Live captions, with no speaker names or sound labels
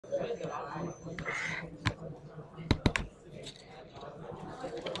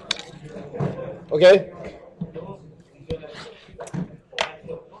Okay.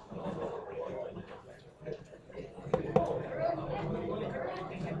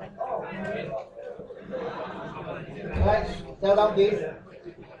 Alright, settle down please.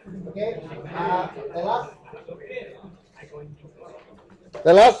 Okay.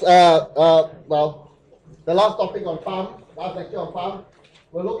 The last topic on pump, last lecture on pump,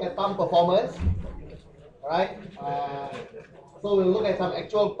 we'll look at pump performance. Alright. So we'll look at some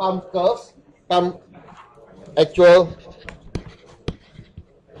actual pump curves, actual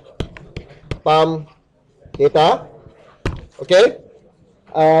pump data. Okay.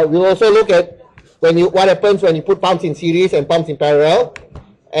 We'll also look at what happens when you put pumps in series and pumps in parallel,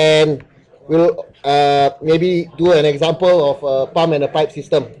 and we'll maybe do an example of a pump and a pipe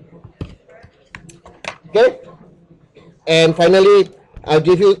system. Okay. And finally, I'll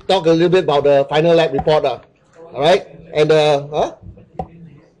talk a little bit about the final lab report. All right. And what?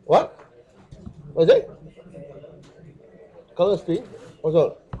 What is it? Color screen? What's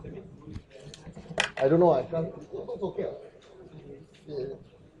that? I don't know. I can't. It's okay.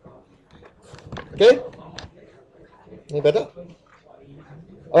 Okay. Any better?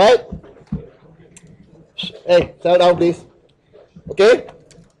 All right. Hey, settle down, please. Okay.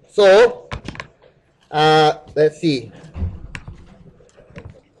 So, let's see.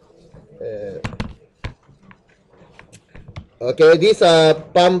 Okay, these are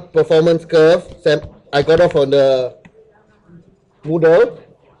pump performance curves. I got off on the Moodle.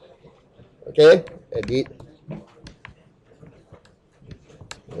 Okay, edit.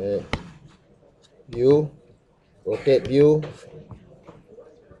 View, rotate view,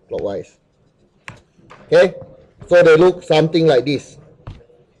 clockwise. Okay, so they look something like this.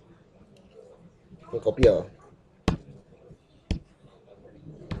 Copy here.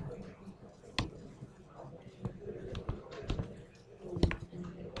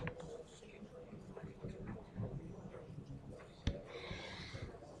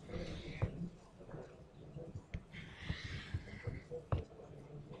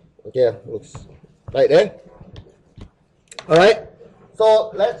 Okay, looks right there. All right,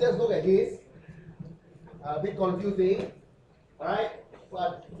 so let's just look at this. A bit confusing. All right,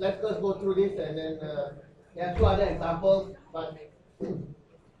 but let's just go through this, and then there are two other examples. But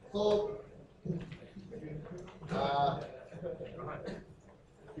so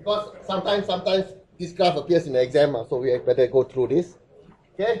because sometimes this graph appears in the exam, so we better go through this.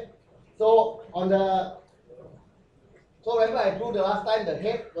 Okay, so so remember I drew the last time the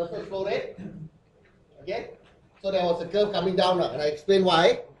head versus flow rate. Okay, so there was a curve coming down, and I explained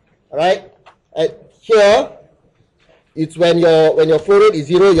why. All right, here it's when your flow rate is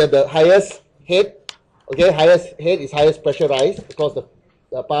 0, you have the highest head. Okay, highest head is highest pressurized because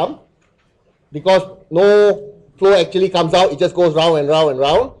the pump, because no flow actually comes out, it just goes round and round and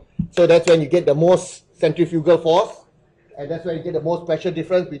round. So that's when you get the most centrifugal force, and that's when you get the most pressure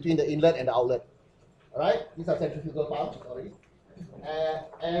difference between the inlet and the outlet. Alright, these are centrifugal pumps, sorry.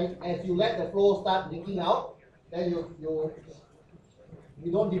 And as you let the flow start leaking out, then you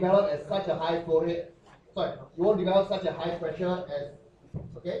don't develop at such a high flow rate. Sorry, you won't develop such a high pressure as,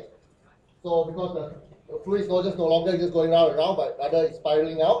 okay? So because the fluid is just no longer just going round and round, but rather it's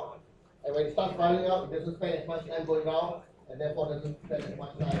spiraling out. And when it starts spiraling out, it doesn't spend as much time going round, and therefore doesn't spend as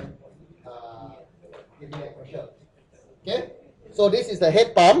much time giving that pressure. Okay? So this is the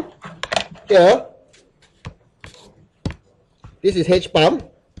head pump here. This is H pump.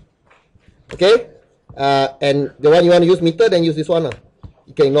 Okay? And the one you want to use meter, then use this one.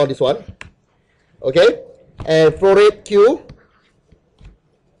 You can ignore this one. Okay? And flow rate Q.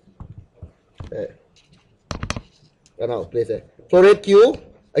 Run out, place there. Flow rate Q.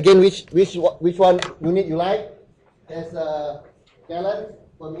 Again, which one unit you like? There's gallons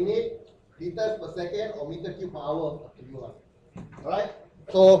per minute, liters per second, or meter cube per hour. Alright?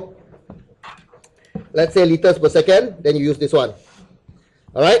 So let's say liters per second, then you use this one.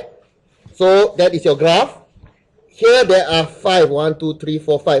 Alright? So that is your graph. Here there are 5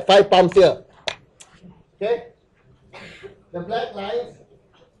 pumps here. Okay? The black lines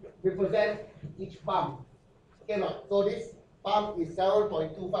represent each pump. Okay, no? So this pump is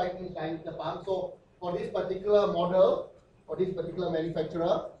 7.25 inch diameter pump. So for this particular model, for this particular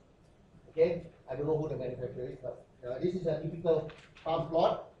manufacturer, okay, I don't know who the manufacturer is, but this is a typical pump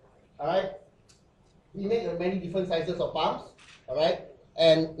plot. Alright? We make many different sizes of pumps, all right?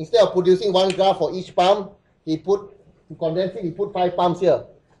 And instead of producing one graph for each pump, to condense it, he put 5 pumps here.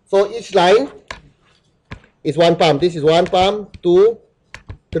 So each line is one pump. This is one pump, 2,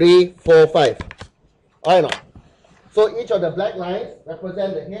 3, 4, 5. All right now. So each of the black lines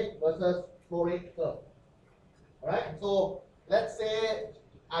represent the head versus flow rate curve. Alright, so let's say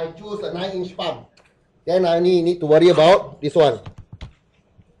I choose a 9-inch pump. Then I only need to worry about this one.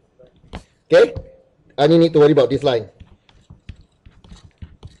 Okay, I only need to worry about this line.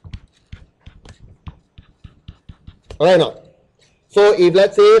 Alright now. So if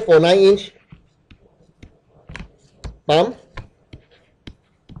let's say for 9-inch pump,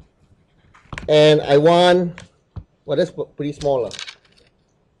 and I want, well, that's pretty small.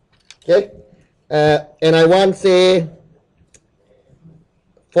 Okay, and I want, say,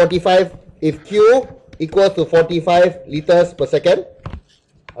 45, if Q equals to 45 liters per second,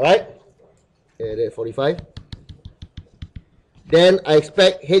 all right, okay, 45, then I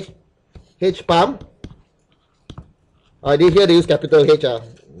expect H pump, here they use capital H,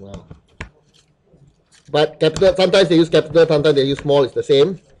 wow. But capital, sometimes they use capital, sometimes they use small, it's the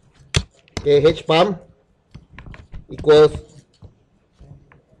same. Okay, H pump equals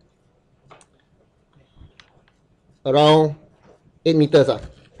around 8 meters,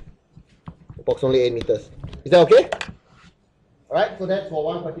 approximately 8 meters. Is that okay? Alright, so that's for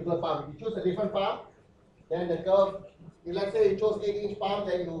one particular pump. If you choose a different pump, then the curve, if let's say you chose 8-inch pump,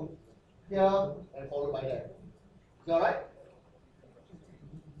 then you here and followed by there. Is that alright?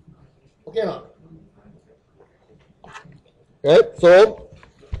 Okay or not? Right, so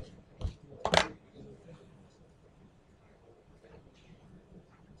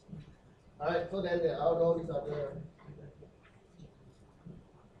alright, so then the outdoor is other.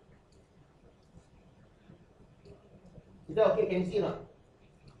 Is that okay? Can you see or not?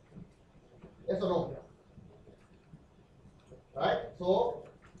 Yes or no? Right, so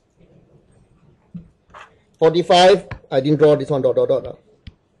 45, I didn't draw this one, dot.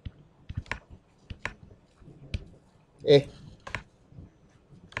 Eh.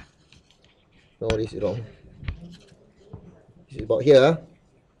 No, this is wrong. This is about here.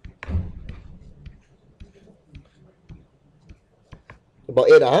 About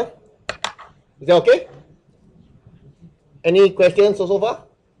 8, Is that okay? Any questions so far?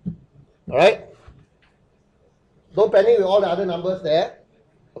 Alright. Don't panic with all the other numbers there.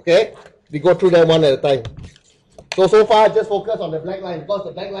 Okay. We go through them one at a time. So far, just focus on the black line, because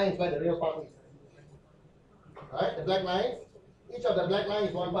the black line is where the real pump is. Alright, the black lines. Each of the black lines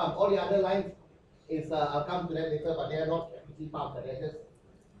is one pump. All the other lines is, I'll come to that later, but they are not efficiency pumps, they're just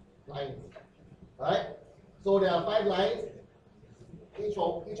lines. Alright. So there are 5 lines. Each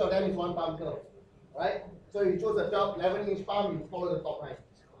of them is one pump curve. Right? So you choose the top 11-inch pump, you follow the top line.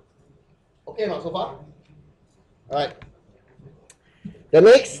 Okay, not so far? Alright. The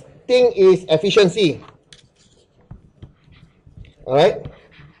next thing is efficiency. Alright.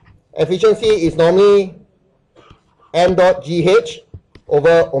 Efficiency is normally m dot GH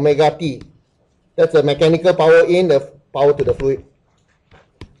over omega T. That's the mechanical power in, the power to the fluid.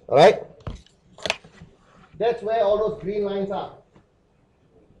 Alright. That's where all those green lines are.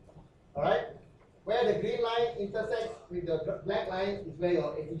 Alright. Where the green line intersects with the black line is where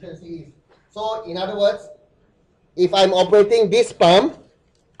your efficiency is. So in other words, if I'm operating this pump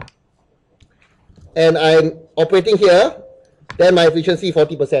and I'm operating here, then my efficiency is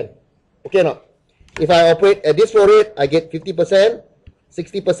 40%. Okay, now, if I operate at this flow rate, I get 50%,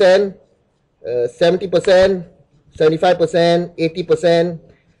 60%, 70%, 75%, 80%,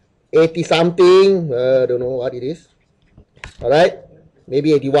 80 something, don't know what it is. Alright,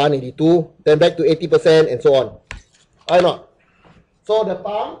 maybe 81, 82, then back to 80% and so on. Why not? So the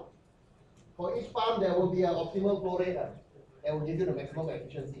pump, for each pump, there will be an optimal flow rate that will give you the maximum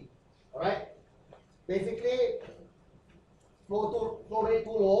efficiency. Alright? Basically, flow rate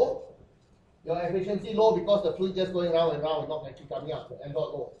too low, your efficiency low because the fluid just going round and round, not actually coming up, and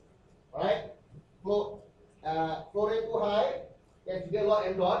not low. Alright? Flow rate too high, yes, you get a lot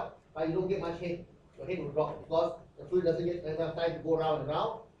of m dot, but you don't get much head. Your head will drop because the fluid doesn't get enough time to go round and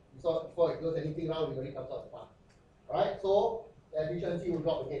round. So before it goes anything round, it already comes out the pump. Alright? So the efficiency will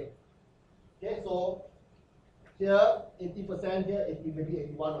drop again. Okay, so here 80%, here 80, maybe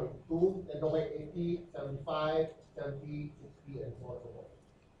 81 or 82, then go back 80, 75, 70, 60, and so on and so forth.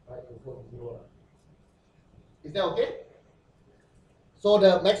 Right, it will go to 0. Is that okay? So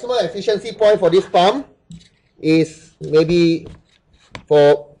the maximum efficiency point for this pump is maybe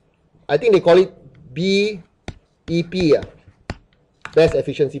for, I think they call it BEP, best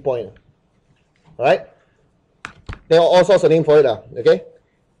efficiency point. Alright? There are all sorts of names for it, okay?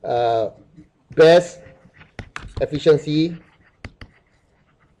 Best efficiency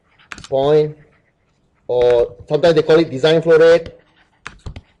point, or sometimes they call it design flow rate,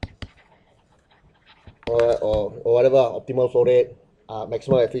 or whatever, optimal flow rate,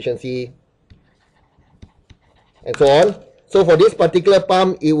 maximum efficiency. and so on. So for this particular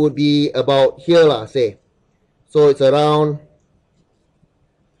pump, it would be about here lah, say. So it's around,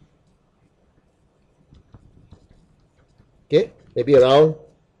 okay, maybe around,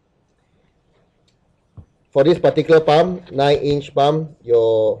 for this particular pump, 9-inch pump,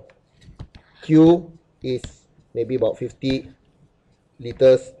 your Q is maybe about 50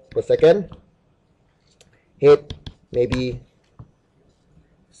 liters per second. Head, maybe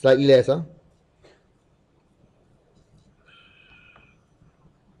slightly less, huh?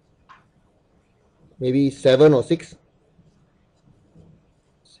 Maybe 7 or 6.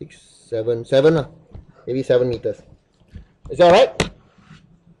 6, 7, 7, maybe 7 meters. Is that alright?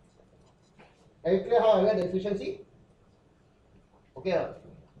 Are you clear how I get the efficiency? Okay.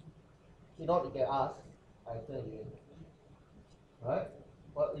 If not, you can ask. I tell you. Alright?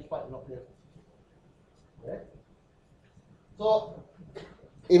 What which part not clear? Okay. So,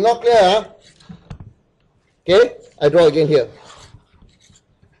 if not clear, okay, I draw again here.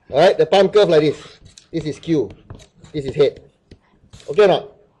 Alright, the pump curve like this. This is Q. This is head. Okay or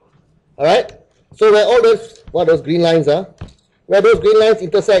not? Alright? So where all those, what those green lines are, where those green lines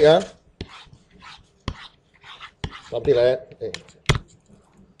intersect, something like that.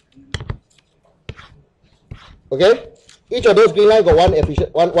 Okay? Each of those green lines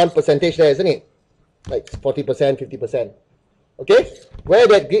got one percentage there, isn't it? Like 40%, 50%. Okay? Where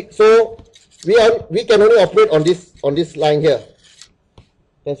that, so we can only operate on this line here.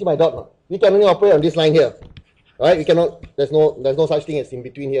 Can you see my dot now? We can only operate on this line here. Alright, we cannot, there's no such thing as in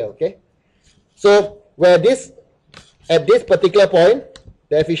between here, okay? So where this, at this particular point,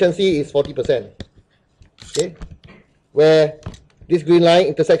 the efficiency is 40%. Okay? Where this green line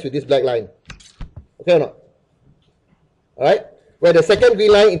intersects with this black line. Okay or not? Alright? Where the second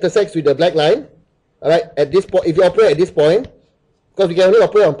green line intersects with the black line, alright, at this point, if you operate at this point, because we can only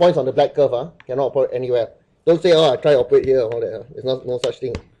operate on points on the black curve, cannot operate anywhere. Don't say, oh, I try to operate here, all that. There's no such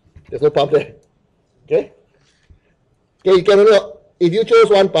thing. There's no pump there. Okay? Okay, you can only, if you chose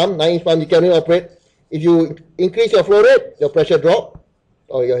one pump, 9-inch pump, you can only operate. If you increase your flow rate, your pressure drop,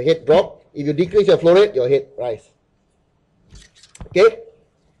 or your head drop. If you decrease your flow rate, your head rise. Okay?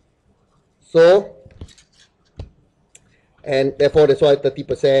 So, and therefore that's why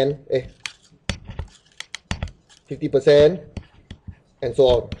 30%, 50%, and so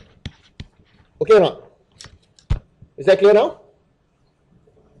on. Okay or not? Is that clear now?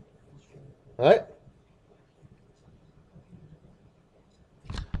 Alright?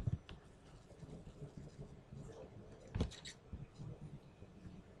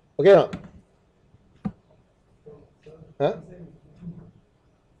 Okay or not? Huh?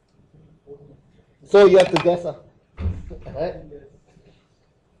 So you have to guess. Right?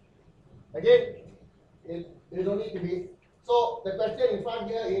 Again, you don't need to be. So the question in front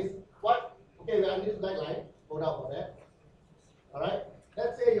here is what? Okay, we have this black line. Hold out for that. Alright?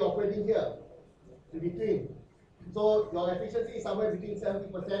 Let's say you're operating here in between. So your efficiency is somewhere between 70%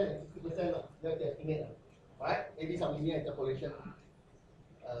 and 60%. You have to estimate. Right? Maybe some linear interpolation.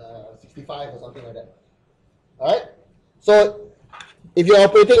 65 or something like that. Alright? So if you're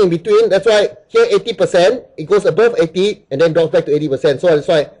operating in between, that's why here 80%, it goes above 80 and then drops back to 80%. So that's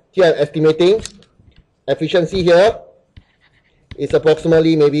why here I'm estimating efficiency here is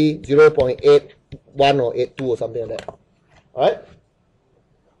approximately maybe 0.81 or 82 or something like that. Alright?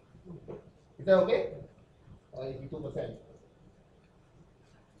 Is that okay? Or 82%?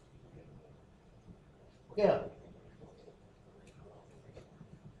 Okay.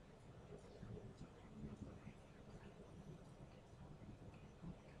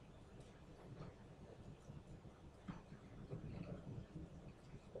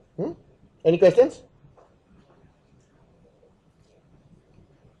 Any questions?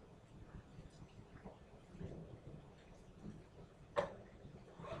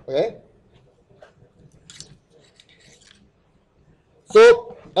 Okay.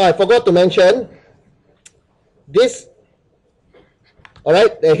 So I forgot to mention this. All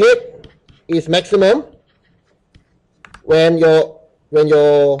right, the head is maximum when your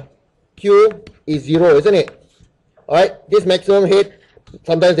Q is 0, isn't it? All right, this maximum head,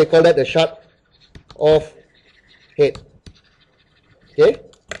 sometimes they call that the shut off head. Okay,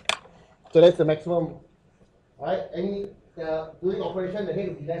 so that's the maximum. All right, during operation, the head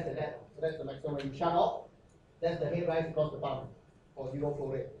will be less than that. So that's the maximum. When you shut off, that's the head rise across the pump for 0 flow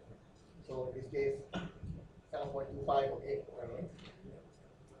rate. So in this case, 7.25 or 8, whatever.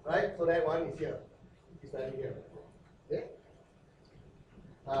 Right, so that one is here. This value here. Okay.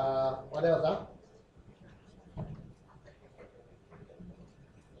 What else?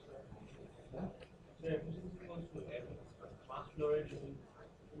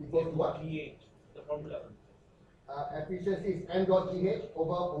 Equals to what? pH, the formula. efficiency is m dot GH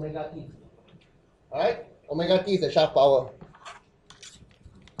over omega T. Alright? Omega T is the shaft power.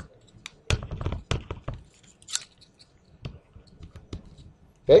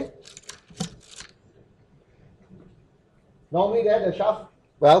 Okay? Normally there the shaft,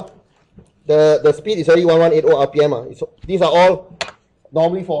 well, the speed is already 1180 RPM. These are all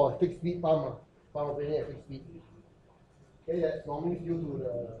normally for fixed speed pump operating at fixed speed. Okay, that's normally due to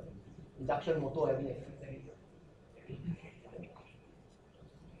the induction motor having a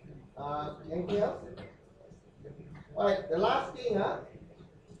anything else? Alright, the last thing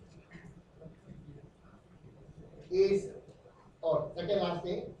is, second last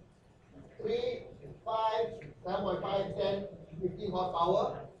thing, 3, 5, 7.5, 10, 15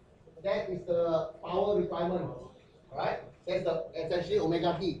 horsepower. That is the power requirement. Alright? That's the essentially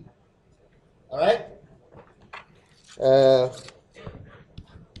omega T. Alright?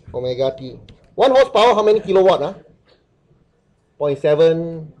 Omega T. 1 horsepower, how many kilowatt?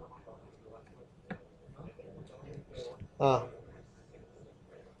 0.7.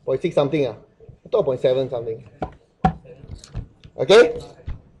 0.6 something. I thought 0.7 something. Okay?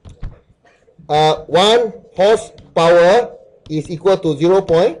 1 horsepower is equal to 0.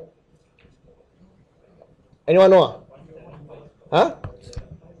 Anyone know? Huh?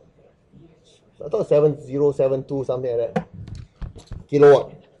 I thought 7072 something like that.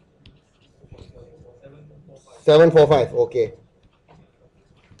 Kilowatt. 745. Okay.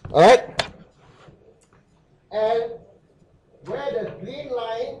 Alright. And where the green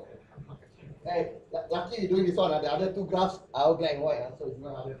line, lucky you're doing this one, the other two graphs are all black and white, so it's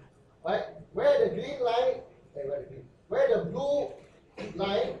not hard. Right? Where the green line, where the blue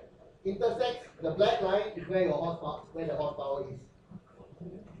line intersects the black line is where your horsepower, where the horsepower is.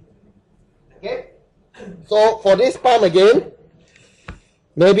 Okay? So for this pump again,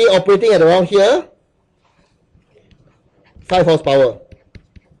 maybe operating at around here, 5 horsepower.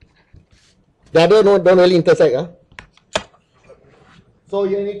 The other don't really intersect. So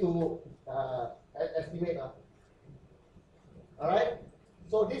you need to estimate. Alright?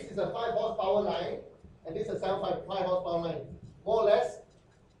 So this is a 5 horsepower line, and this is a 5 horsepower line. More or less,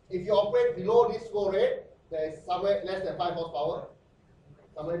 if you operate below this flow rate, there is somewhere less than 5 horsepower,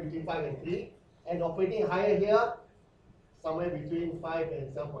 somewhere between 5 and 3, and operating higher here, somewhere between 5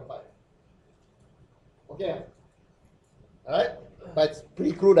 and 7.5. Okay? Alright? But it's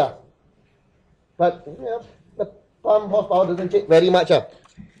pretty crude. But the pump horsepower doesn't change very much.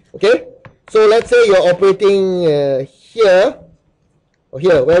 Okay? So let's say you're operating here, or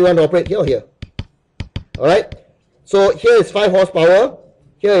here, where you want to operate, here or here. Alright? So here is 5 horsepower,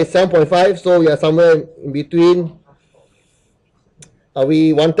 here is 7.5, so we are somewhere in between. Are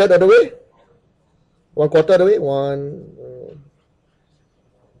we 1/3 of the way? 1/4 of the way?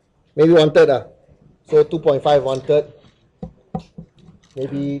 Maybe 1/3. So 2.5, 1/3.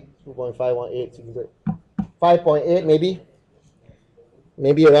 Maybe 2.5, 1/8, 5.8 maybe.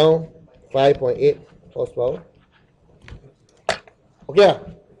 Maybe around 5.8 horsepower. Okay.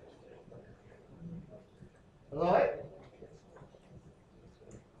 Alright.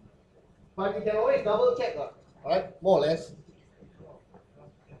 But you can always double check. Alright, more or less.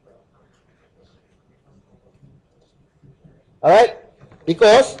 Alright,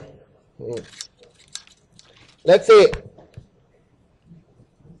 because let's say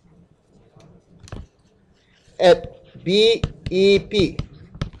at BEP,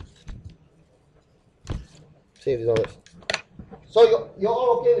 save this always. So you're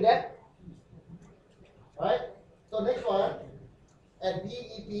all okay with that? Alright, so next one, at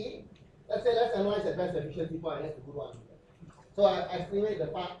BEP, let's analyze the best efficiency point. That's a good one. So I estimate the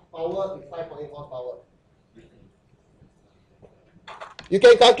power is 5.8 horsepower. You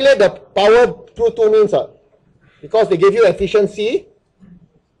can calculate the power through 2 means, because they give you efficiency.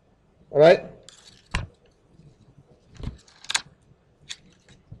 Alright.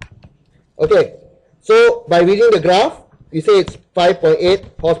 Okay. So by reading the graph, you say it's 5.8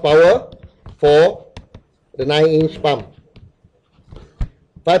 horsepower for the 9-inch pump.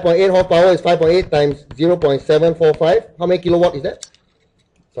 5.8 horsepower is 5.8 times 0.745. How many kilowatt is that?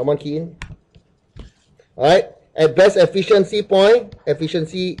 Someone key in. Alright. At best efficiency point,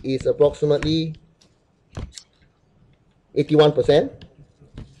 efficiency is approximately 81%,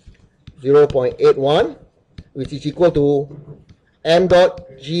 0.81, which is equal to m dot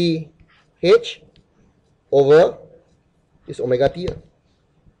GH over this omega T.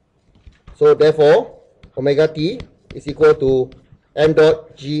 So therefore, omega T is equal to m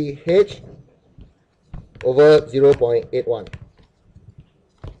dot GH over 0.81.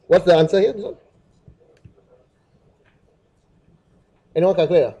 What's the answer here? This one? Anyone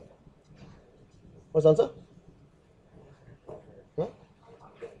calculate? What's the answer?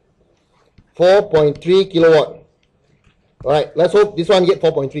 4.3 kilowatt. Alright, let's hope this one get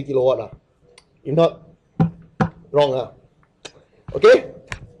 4.3 kilowatt. If not, wrong. Okay?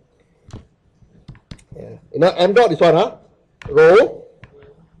 Yeah. You know, m dot is what? Rho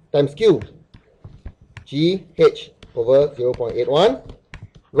times Q. GH over 0.81.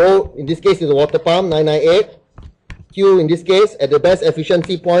 Rho in this case is a water pump, 998. Q in this case, at the best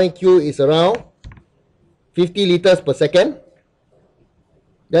efficiency point, Q is around 50 liters per second.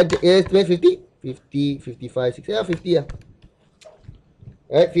 That is 50? 50, 55, 60, 50.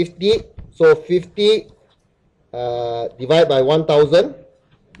 Right, 50. So 50 divide by 1000,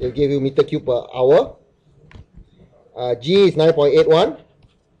 they'll give you meter cube per hour. G is 9.81.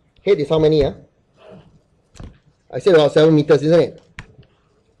 Head is how many? I said about 7 meters, isn't it?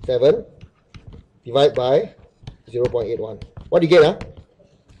 7 divided by 0.81. What do you get?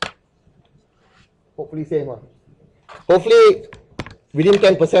 Hopefully same. Hopefully within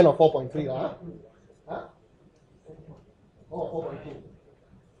 10% of 4.3. Oh, 4.2.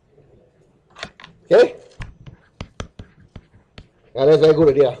 Okay? Yeah, that's very good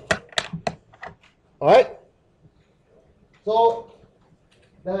idea. Alright? So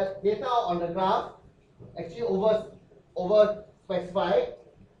the data on the graph actually over specified,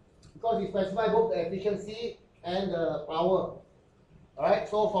 because we specify both the efficiency and the power. Alright,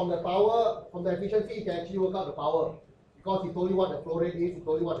 so from the efficiency, you can actually work out the power. Because he told you what the flow rate is, he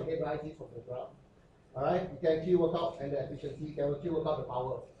told you what the head rise is from the graph. Alright, you can actually work out, and the efficiency, you can actually work out the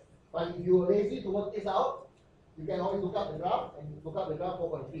power. But if you're lazy to work this out, you can always look up the graph, and look up the graph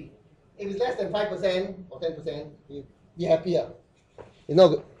 4.3. If it's less than 5% or 10%, be happier. It's not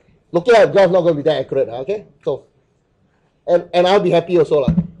good. Looking at the graph is not going to be that accurate, okay? So, and I'll be happy also.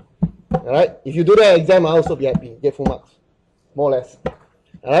 Alright, if you do the exam, I'll also be happy, get full marks. More or less.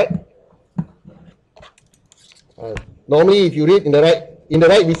 Alright? Normally, if you read in the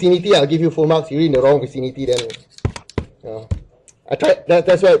right vicinity, I'll give you full marks. You read in the wrong vicinity, then I tried.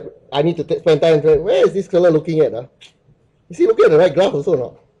 That's why I need to spend time. Where is this fellow looking at? Is he looking at the right graph also or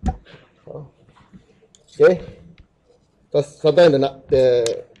not? Okay. Because sometimes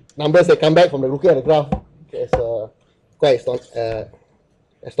the numbers that come back from the looking at the graph is quite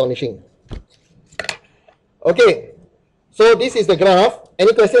astonishing. Okay. So this is the graph.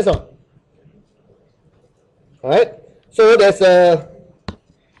 Any questions? Alright. So there's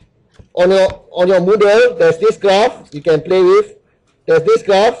on your Moodle, there's this graph you can play with. There's this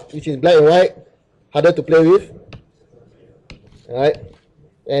graph which is black and white, harder to play with. Alright.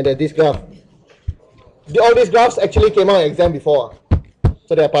 And there's this graph. All these graphs actually came out in exam before.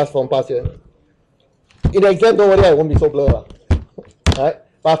 So they are passed from past year. In the exam, don't worry, I won't be so blur. Alright.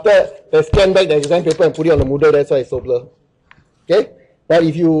 But after they scan back the exam paper and put it on the Moodle, that's why it's so blur. Okay? But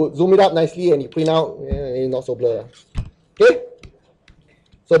if you zoom it up nicely and you print out, it's not so blur. Okay?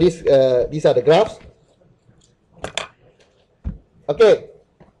 So these are the graphs. Okay.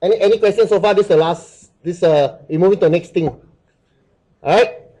 Any questions so far? This is the last. We're moving to the next thing.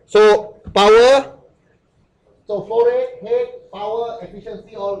 Alright? So power. So flow rate, head, power,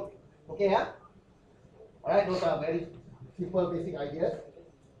 efficiency, all okay, Alright, those are very simple basic ideas.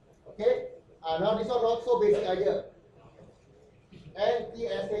 Okay? Now this one not so basic idea.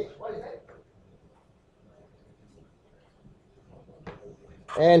 NPSH. What is that?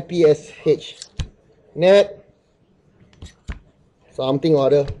 NPSH. Net something or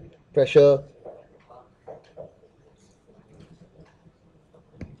other. Pressure.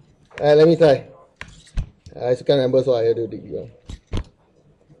 Let me try. I can't remember, so I have to dig you.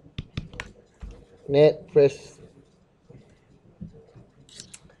 Net press.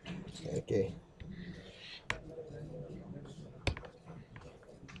 Okay.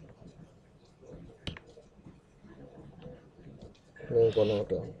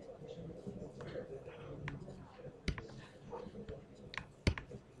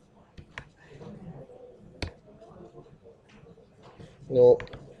 No.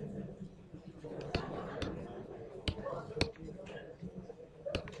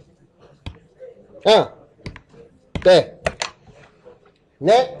 There.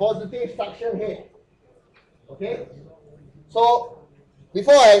 Net positive suction head. Okay. So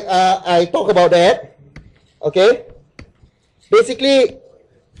before I talk about that, okay. Basically,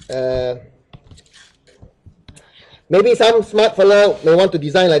 maybe some smart fellow may want to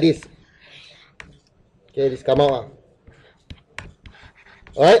design like this. Okay, this come out.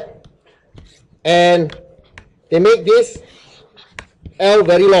 Alright? And they make this L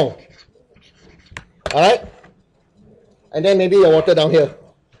very long. Alright? And then maybe your water down here.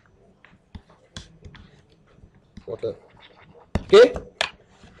 Water. Okay?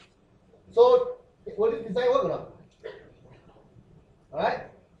 So, will this design work or not?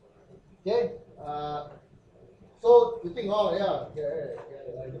 Alright? Okay. So you think, oh yeah,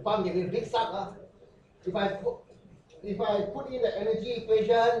 the pump gave me a big suck. If I put in the energy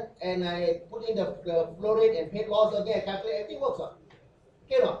equation and I put in the flow rate and head loss again, I calculate, everything works.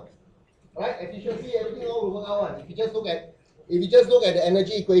 Okay, no? Right? Efficiency, everything all will work out. If you just look at the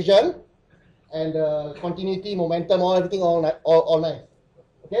energy equation and continuity, momentum, everything all nice.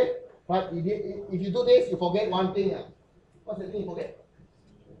 Okay? But if you do this, you forget one thing. What's the thing you forget?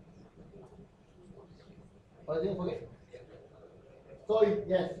 What do you forget? So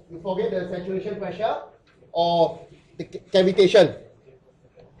yes, you forget the saturation pressure or the cavitation.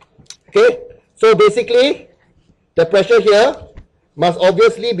 Okay, so basically the pressure here must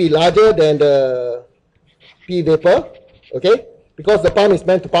obviously be larger than the P vapor, okay, because the pump is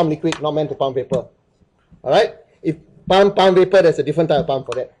meant to pump liquid, not meant to pump vapor. All right, if pump vapor, there's a different type of pump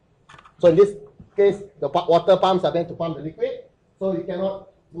for that. So in this case, the water pumps are meant to pump the liquid, so you cannot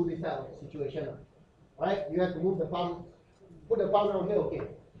do this type of situation. Right? You have to move the pump, put the pump down here, okay.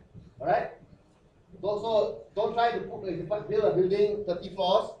 Alright? So don't try to build a building 30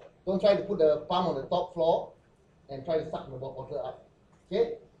 floors, don't try to put the pump on the top floor and try to suck the water up.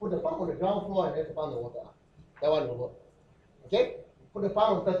 Okay? Put the pump on the ground floor and then pump the water up. That one will work. Okay? Put the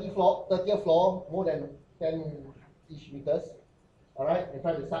pump on 30th floor, more than 10-ish meters. Alright? And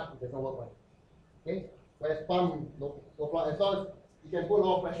try to suck, it doesn't work. Okay? Whereas pump, no floor. As long as you can put a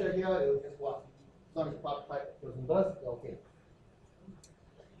lot of pressure here, it will just go up. As long as part pipe doesn't burst, okay.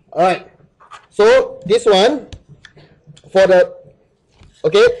 Alright. So this one for the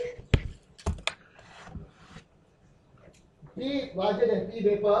P larger than P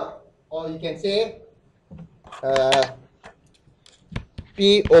vapor, or you can say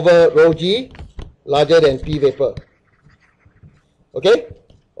P over rho G larger than P vapor. Okay?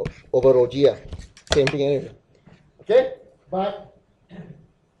 Over rho G, same thing anyway. Okay? But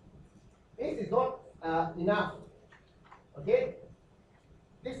this is not enough. Okay?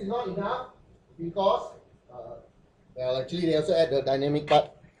 This is not enough because, well, actually they also add the dynamic part.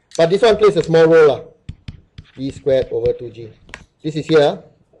 But this one plays a small role. V squared over 2G. This is here,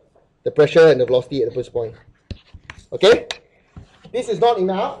 the pressure and the velocity at the first point. Okay? This is not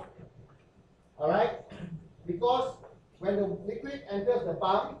enough. Alright? Because when the liquid enters the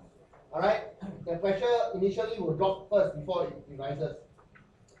pump, alright, the pressure initially will drop first before it rises.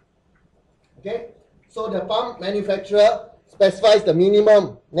 Okay? So the pump manufacturer specifies the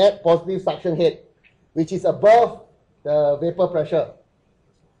minimum net positive suction head, which is above the vapor pressure.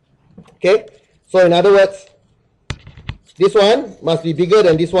 Okay? So in other words, this one must be bigger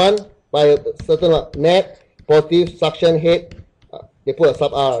than this one by a certain net positive suction head. They put a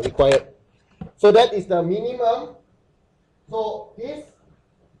sub R required. So that is the minimum. So this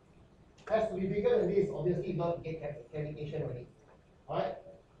has to be bigger than this. Obviously, not get cavitation already. Alright?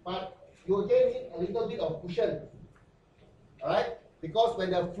 But you again need a little bit of cushion. Alright? Because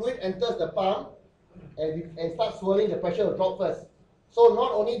when the fluid enters the pump and starts swirling, the pressure will drop first. So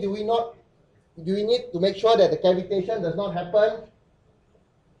not only do we need to make sure that the cavitation does not happen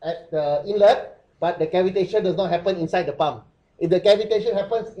at the inlet, but the cavitation does not happen inside the pump. If the cavitation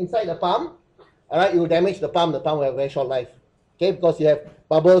happens inside the pump, alright, it will damage the pump. The pump will have a very short life. Okay, because you have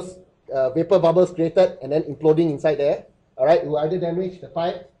bubbles, vapor bubbles created and then imploding inside there. Alright, it will either damage the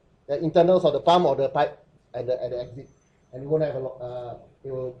pipe, the internals of the pump, or the pipe at the exit, and it won't have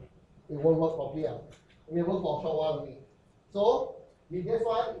it won't work properly. It will work for a short while only. So with this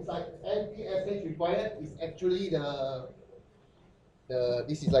one, it's like NPSH required is actually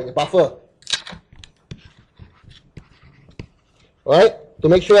this is like a buffer. Alright, to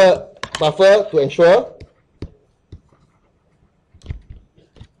make sure buffer to ensure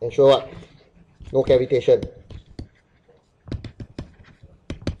what? No cavitation.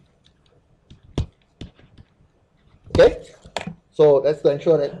 Okay, so that's to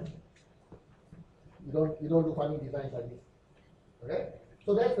ensure that you don't do funny designs like this. Okay,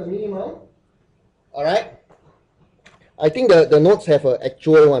 so that's the minimum. All right, I think the notes have an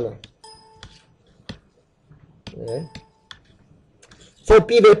actual one. Okay. So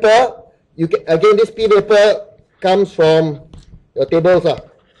P vapor, you can, again, this P vapor comes from your tables,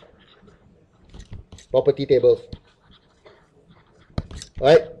 property tables. All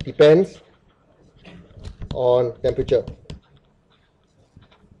right, depends on temperature.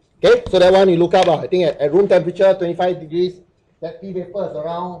 Okay, so that one you look up. I think at room temperature 25 degrees, that P vapor is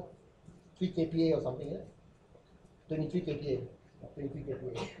around 3 kPa or something. 23 kPa. 23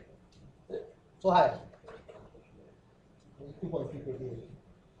 kPa. So high. 2.3 kPa.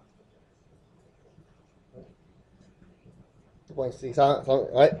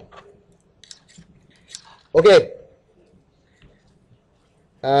 2.6, right? Okay.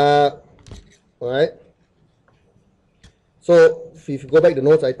 So if you go back the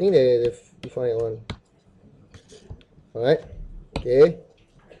notes, I think they define one. All right. Okay.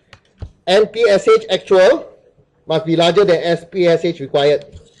 NPSH actual must be larger than SPSH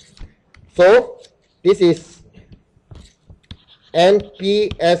required. So this is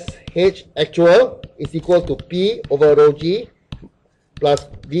NPSH actual is equal to P over rho G plus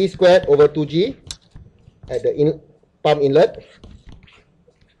V squared over 2G at the pump inlet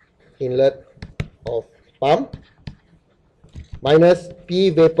of pump minus P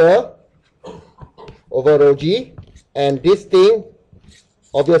vapor over rho G, and this thing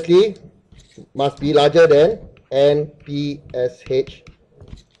obviously must be larger than NPSH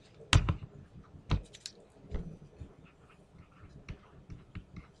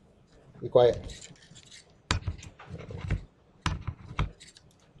required.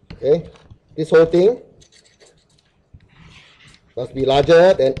 Okay, this whole thing must be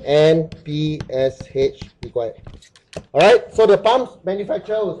larger than NPSH required. Alright, so the pump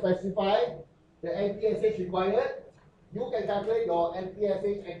manufacturer will specify the NPSH required. You can calculate your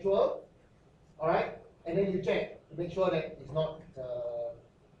NPSH actual, alright, and then you check to make sure that it's not,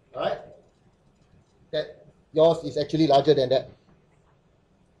 alright, that yours is actually larger than that.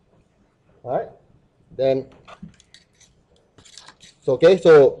 Alright, then, so okay,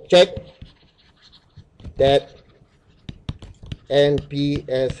 so check that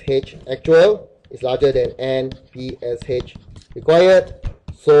NPSH actual is larger than NPSH required,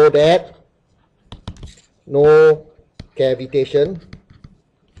 so that no cavitation,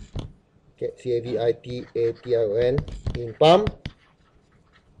 cavitation in pump,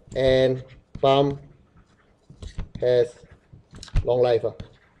 and pump has long life.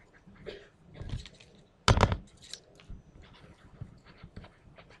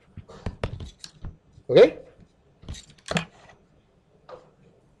 Okay?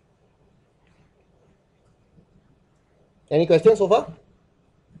 Any questions so far?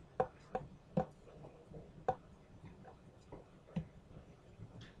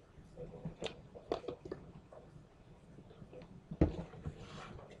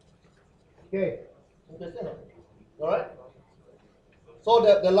 Okay. All right.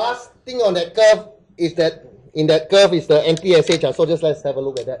 So the last thing on that curve is that in that curve is the NPSH. So just let's have a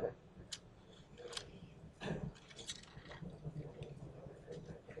look at that.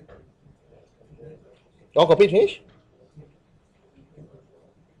 All copy finish?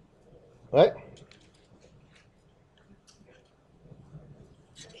 Right?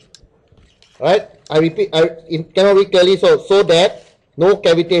 Alright, I repeat, I cannot read clearly, so that no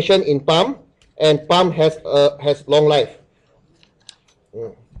cavitation in pump and pump has long life.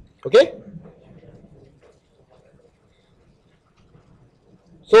 Okay?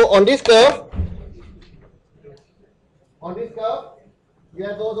 So on this curve, you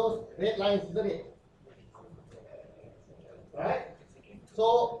have those red lines, isn't it? Right?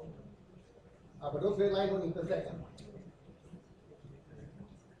 So, but those red lines don't intersect.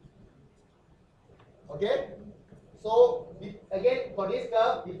 Okay? So, again, for this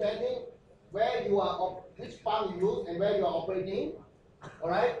curve, depending where you are, which pump you use and where you are operating,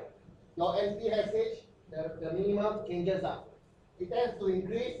 alright, your NPSH, the minimum changes up. It tends to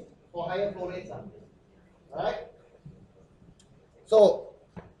increase for higher flow rates. Alright? So,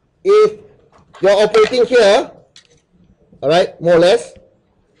 if you're operating here, alright, more or less,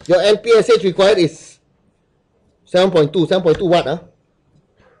 your NPSH required is 7.2 watt.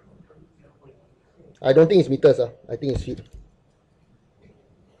 I don't think it's meters. I think it's feet.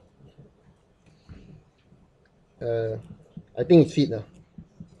 I think it's feet now.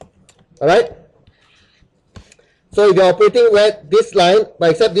 Alright? So if you're operating where this line, but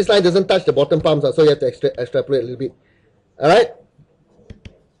except this line doesn't touch the bottom pumps, so you have to extrapolate a little bit. Alright?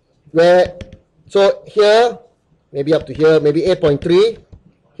 So here, maybe up to here, maybe 8.3,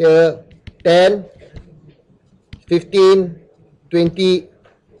 here 10, 15, 20,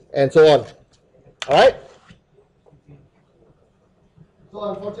 and so on. Alright? So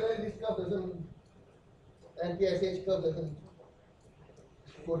unfortunately this curve doesn't, NPSH curve doesn't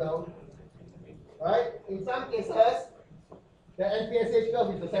go down. Alright? In some cases, the NPSH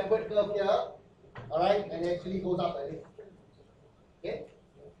curve is a separate curve here. Alright? And it actually goes up like this. Okay?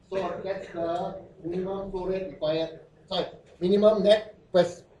 So that's the minimum flow rate required. Sorry, minimum net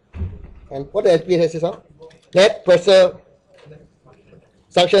pressure. And what the SPSH is? Net pressure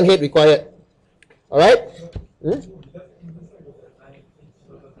suction head required. Alright?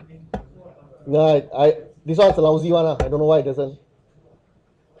 No, this one's a lousy one. I don't know why it doesn't.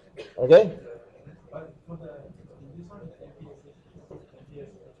 Okay?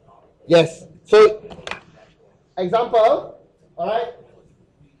 Yes. So, example, alright?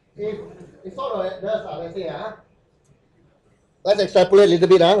 If it's sort of does, let's say, let's extrapolate a little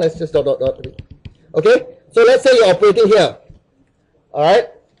bit. Let's just dot. Okay, so let's say you're operating here. All right,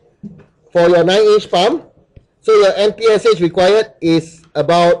 for your 9-inch pump. So your NPSH required is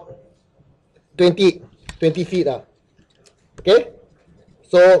about 20 feet. Okay,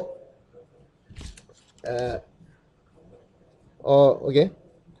 so okay.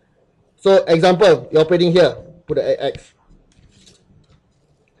 So example, you're operating here. Put the X.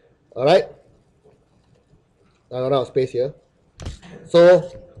 All right. I don't know space here. So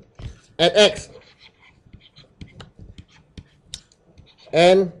at X,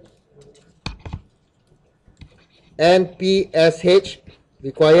 and NPSH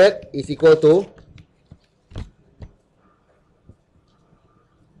required is equal to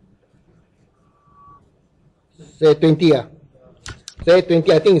say 20. Say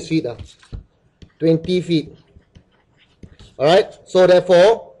 20, I think it's feet. 20 feet. Alright, so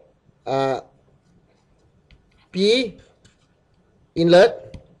therefore P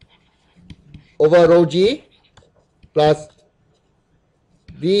inlet over rho G plus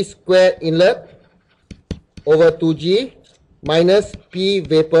V square inlet over 2G minus P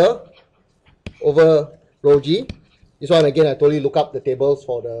vapor over rho G. This one again, I told you look up the tables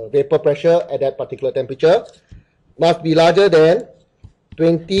for the vapor pressure at that particular temperature. Must be larger than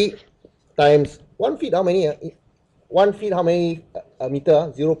 20 times 1 feet. How many? 1 feet, how many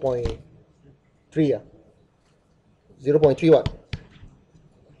meter? 0.3. 0.3 what?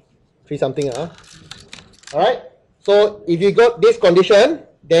 3 something. Alright. So if you got this condition,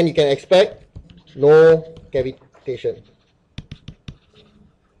 then you can expect no cavitation.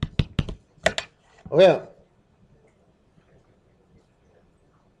 Okay.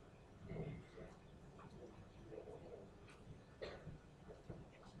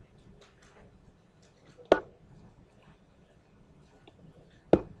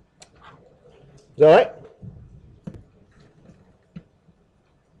 Is that right?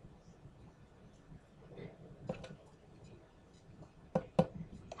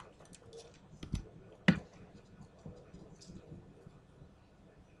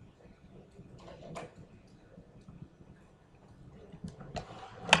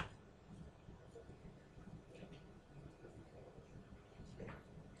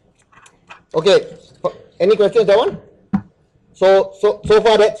 Okay, any questions that one? So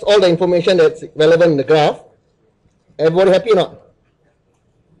far that's all the information that's relevant in the graph. Everybody happy or not?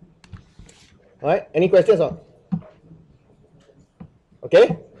 Alright, any questions or not?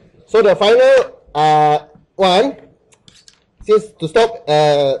 Okay, so the final one, since to stop,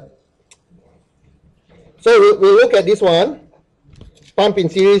 so we'll look at this one, pump in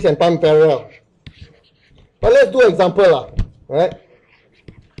series and pump parallel. But let's do example, right?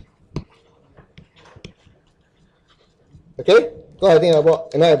 Okay, so I think now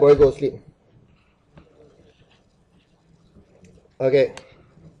everybody go sleep. Okay,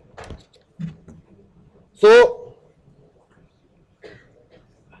 so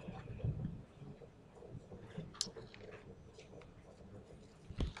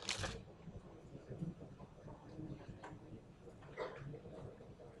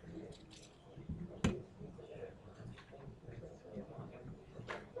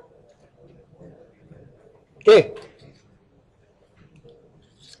okay.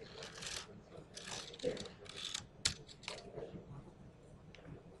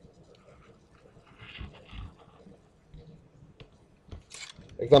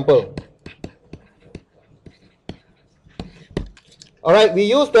 Example. All right, we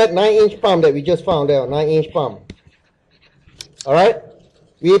use that 9-inch pump that we just found there, 9-inch pump. All right,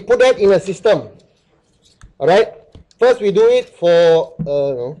 we put that in a system. All right, first we do it for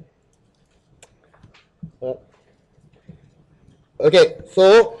okay,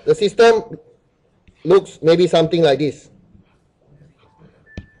 so the system looks maybe something like this.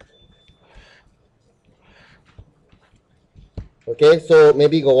 Okay, so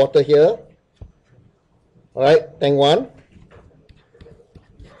maybe got water here. All right, tank 1.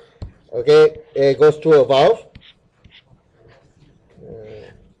 Okay, it goes through a valve.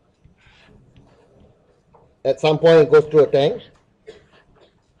 At some point, it goes through a tank.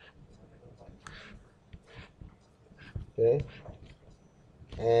 Okay,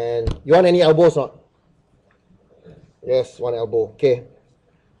 and you want any elbows or not? Yes, one elbow. Okay,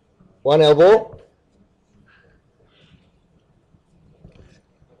 one elbow.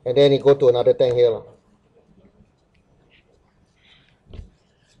 And then it go to another tank here.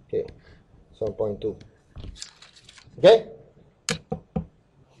 Okay, 7.2. Okay.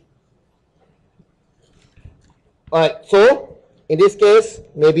 Alright, so in this case,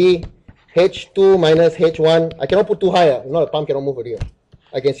 maybe H2 minus H1. I cannot put too high. The pump cannot move over here.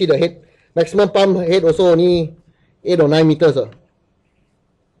 I can see the head. Maximum pump head also only 8 or 9 meters.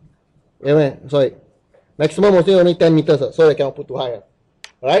 Yeah, sorry. Maximum also only 10 meters, so I cannot put too high.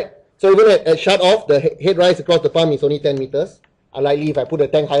 Alright? So even at shut off, the head rise across the pump is only 10 meters. Unlikely if I put a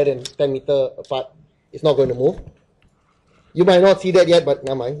tank higher than 10 meter apart, it's not going to move. You might not see that yet, but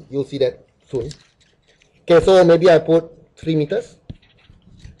never mind, you'll see that soon. Okay, so maybe I put 3 meters.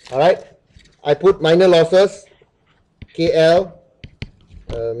 Alright? I put minor losses, KL,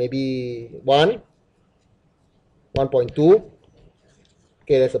 maybe 1, 1.2.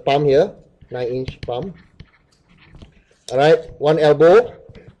 Okay, there's a pump here, 9-inch pump. Alright, 1 elbow,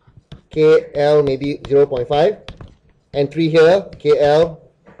 KL maybe 0.5. Entry here, KL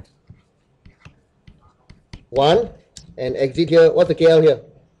 1. And exit here, what's the KL here?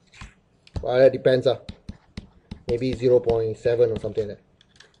 Well, that depends. Maybe 0.7 or something like that.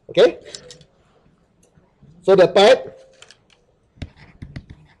 Okay? So the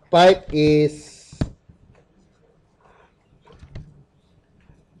pipe is,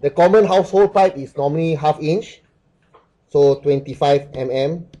 the common household pipe is normally ½ inch, so 25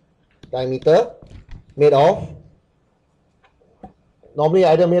 mm diameter, made of, normally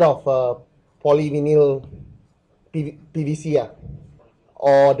either made of polyvinyl PVC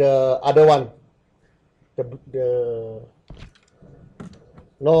or the other one, the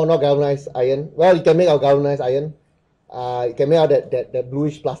no, not galvanized iron. Well, you can make out galvanized iron. You can make out that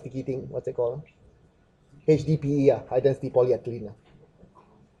bluish plasticky thing. What's it called? HDPE, high density polyethylene.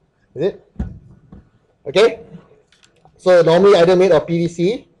 Is it? Okay. So normally either made of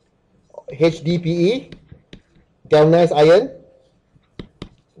PVC, HDPE, galvanized iron.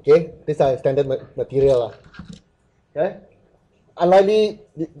 Okay, these are standard material. Okay. Unlikely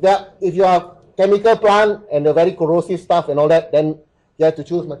that if you have chemical plant and the very corrosive stuff and all that, then you have to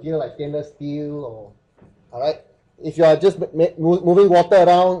choose material like stainless steel or, all right. If you are just moving water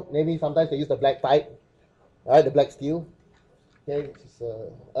around, maybe sometimes they use the black pipe, all right, the black steel. Okay,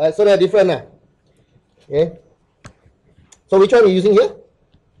 so they're different. Okay. So which one are you using here?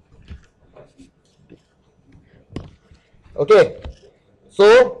 Okay.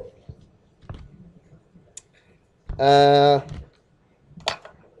 So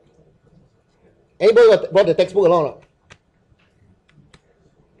anybody brought the textbook along?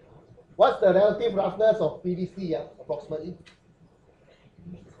 What's the relative roughness of PVC, approximately?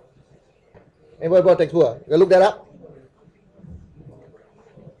 Anybody brought textbook? You look that up?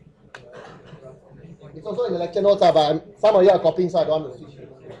 It's also in the lecture notes, but some of you are copying, so I don't want to switch.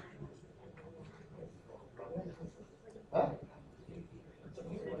 Huh?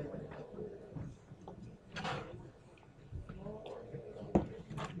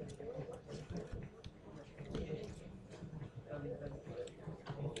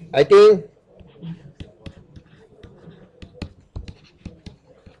 I think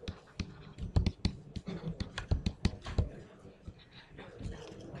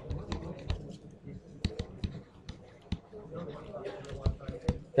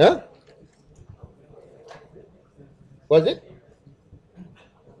huh? What is it?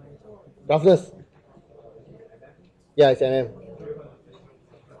 Roughness. Yeah, it's MM.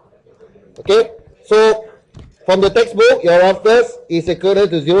 Okay, so from the textbook, your roughness is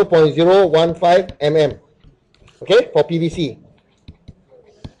equivalent to 0.015 mm. Okay, for PVC.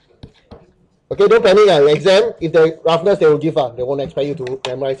 Okay, don't panic. Exam, if the roughness they will give, they won't expect you to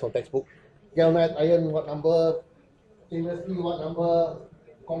memorize from textbook. Galvanized iron, what number? Stainless steel, what number?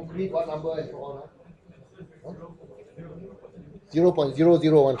 Concrete, what number? And so on.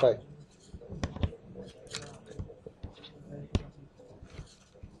 0.0015.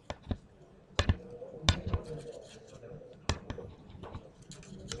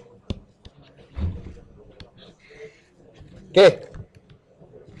 Okay.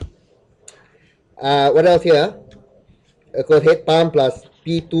 What else here? Equal head pump plus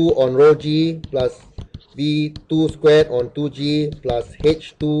P2 on rho G plus V2 squared on 2G plus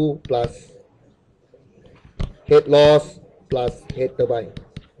H2 plus head loss plus head turbine.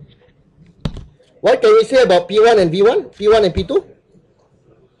 What can we say about P1 and V1? P1 and P2?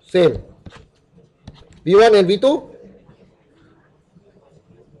 Same. V1 and V2?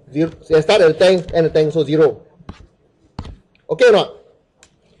 Zero. So I start at the tank and the tank, so 0. Okay or not?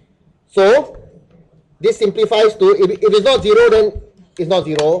 So this simplifies to, if it's not 0, then it's not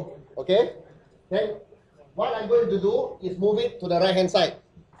 0. Okay? Then what I'm going to do is move it to the right hand side.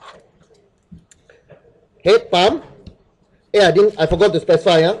 Head pump. Yeah, I forgot to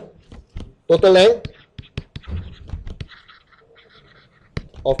specify. Total length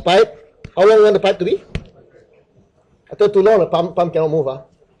of pipe. How long do you want the pipe to be? I thought too long, the pump cannot move.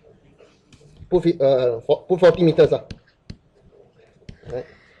 Put 40 meters. Right.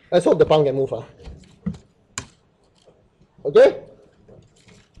 Let's hope the pump can move. Okay?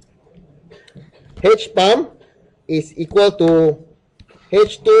 H pump is equal to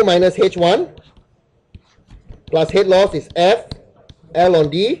H2 minus H1 plus head loss is F L on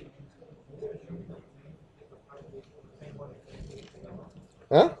D.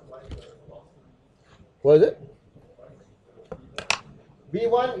 Huh? What is it?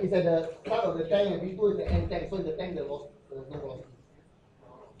 V1 is at the start of the tank and V2 is the end tank. So in the tank there's no velocity.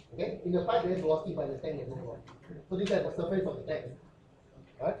 Okay? In the pipe there's velocity, but in the tank there's no velocity. So this is at the surface of the tank.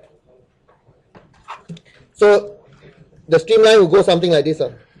 Right? So the streamline will go something like this.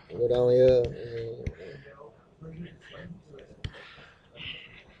 Go down here.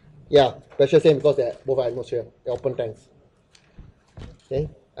 Yeah, pressure same because they're both atmosphere. They're open tanks. Okay,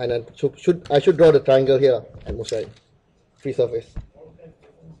 and then I should draw the triangle here, atmosphere, free surface.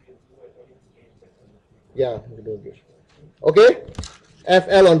 Yeah, okay.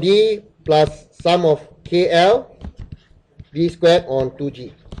 FL on D plus sum of KL D squared on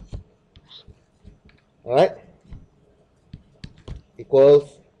 2G. Alright.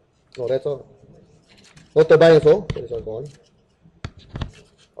 Equals, no, that's all. No turbine also. So this one gone.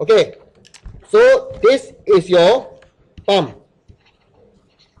 Okay. So this is your pump.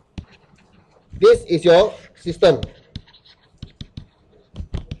 This is your system.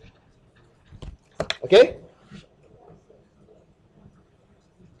 Okay?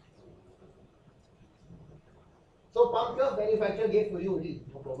 So pump curve manufacturer gave to you only,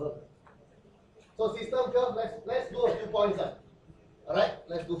 no problem. So system curve, let's do a few points. Alright,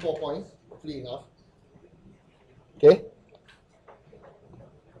 let's do 4 points. Hopefully enough. Okay.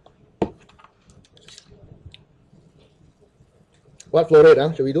 What flow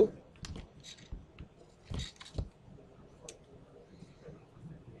rate should we do?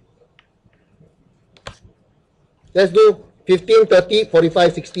 Let's do 15, 30,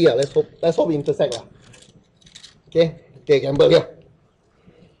 45, 60. Let's hope we intersect. Okay, gamble here.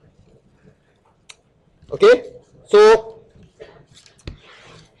 Okay, so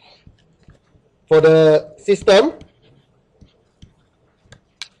for the system,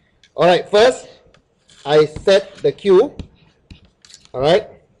 alright, first I set the Q. Alright,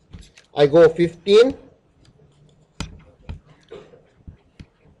 I go 15,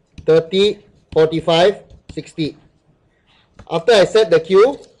 30, 45, 60. After I set the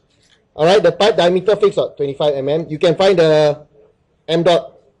Q, alright, the pipe diameter fixed at 25 mm. You can find the m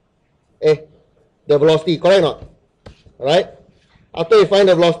dot, the velocity, correct or not? Alright, after you find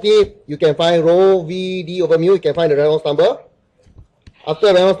the velocity, you can find rho v d over mu. You can find the Reynolds number.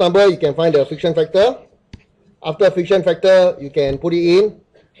 After Reynolds number, you can find the friction factor. After friction factor, you can put it in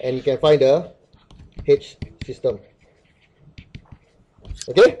and you can find the H system.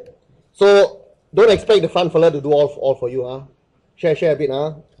 Okay, so don't expect the front fella to do all for you. Share a bit.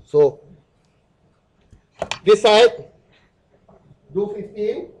 So this side do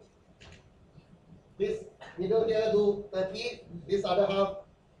 15, this middle here do 30, this other half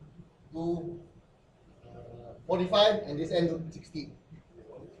do 45, and this end do 60.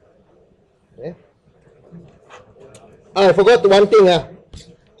 Okay. I forgot one thing.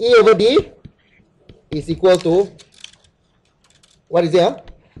 E over D is equal to, what is it?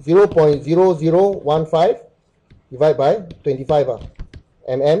 0.0015 divided by 25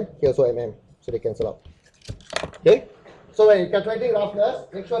 mm. Here also mm, so they cancel out. Okay, so when you're calculating roughness,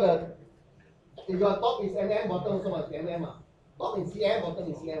 make sure that if your top is mm, bottom also must be mm. Top is cm,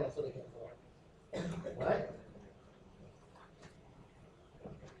 bottom is cm, so they cancel out. Alright.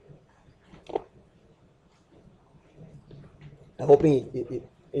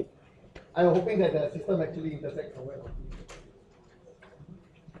 I'm hoping that the system actually intersects somewhere.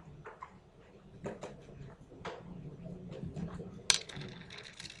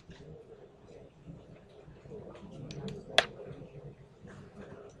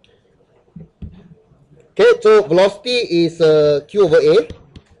 Okay, so velocity is Q over A.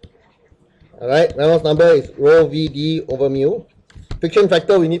 Alright, Reynolds number is rho v d over mu. Friction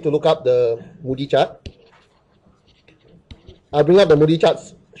factor, we need to look up the Moody chart. I'll bring up the Moody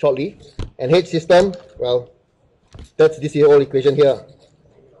charts shortly. And H system, well, that's this whole equation here.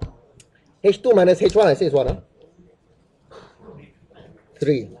 H2 minus H1, I say is what?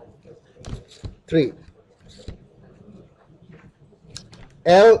 3.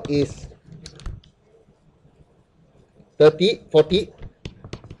 L is 30, 40.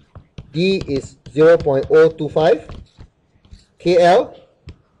 D is 0.025. KL,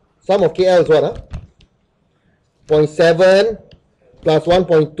 sum of KL is what? 0.7 plus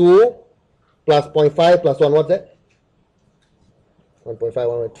 1.2 plus 0.5 plus 1, what's that? 1.5,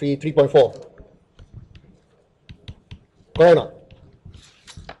 1.3, 3.4. Correct or not?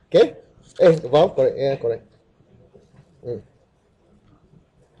 Okay? The valve, correct. Yeah, correct.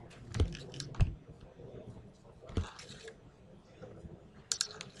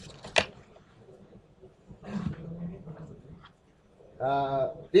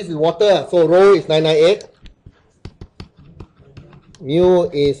 This is water, so rho is 998. Mu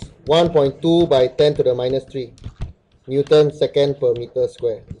is 1.2 by 10 to the minus 3 Newton second per meter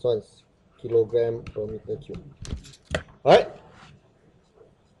square. This one is kilogram per meter cube. Alright?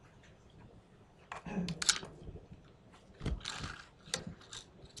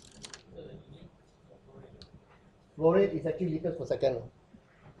 Flow rate is actually liters per second.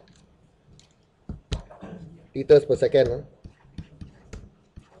 Liters per second.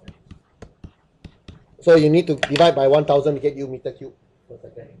 So you need to divide by 1000 to get you meter cube per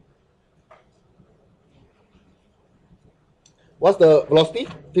second. What's the velocity?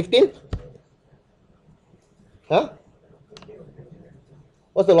 15? Huh?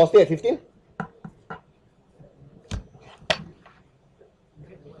 What's the velocity at 15?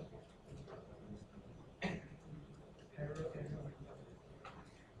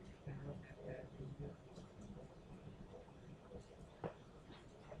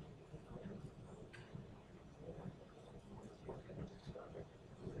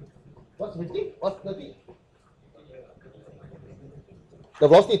 What's 50? What's 30? The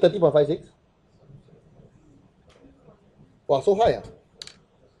velocity is 30.56. Wow, so high.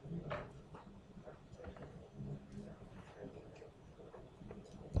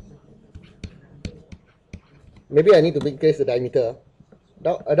 Maybe I need to increase the diameter.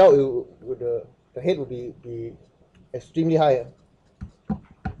 I doubt the head will be extremely high.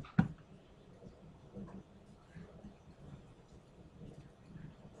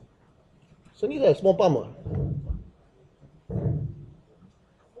 So need a small pump.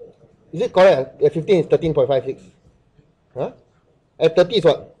 Is it correct? At 15 is 13.56. Huh? At 30 is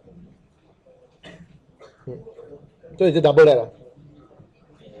what? So is it double that?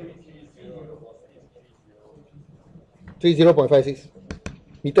 30.56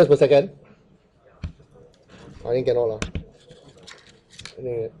 meters per second. I think cannot lah.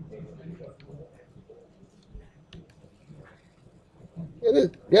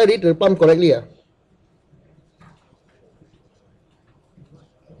 Yeah, need to pump correctly. I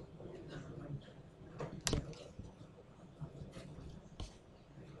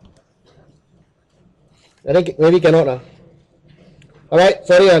think maybe cannot. All right,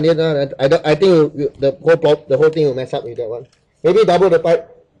 sorry, I think the whole thing will mess up with that one. Maybe double the pipe.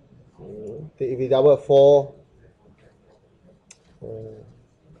 If we double 4.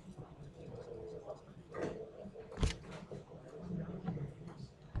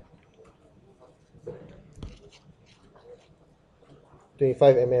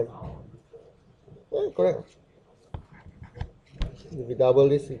 25 mm. Yeah, correct. If we double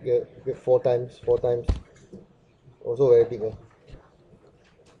this, you get 4 times. Also very big.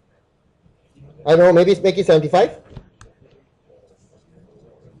 I don't know, maybe make it 75.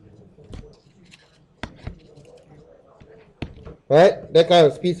 Right? That kind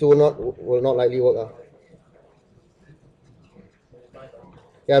of speeds will not likely work.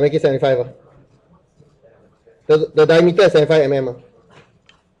 Yeah, make it 75. The diameter is 75 mm.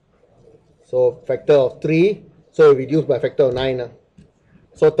 So factor of 3, so reduced by factor of 9.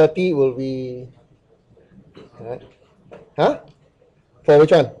 So 30 will be, right? Huh? For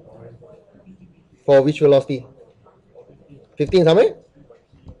which one? For which velocity? 15 somewhere?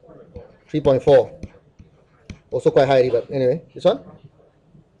 3.4. Also quite high, but anyway, this one?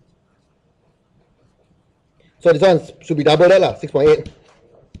 So this one should be double that, 6.8.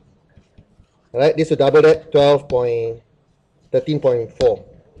 Alright, this will double that, 13.4.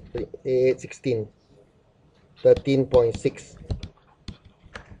 8, 16. 13.6.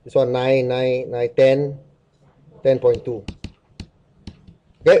 This one 9, 10. 10.2.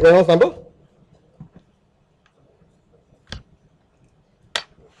 Okay, Reynolds number?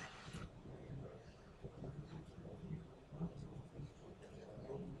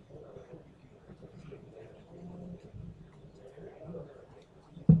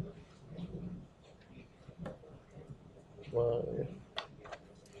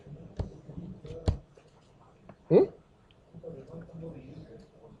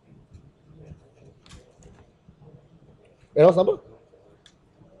 Reynolds number?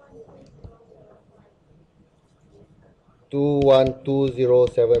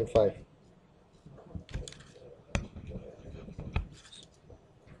 212075.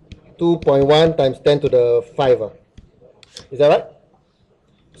 2.1 times 10 to the 5. Is that right?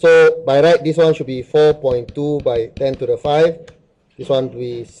 So by right, this one should be 4.2 by 10 to the 5. This one will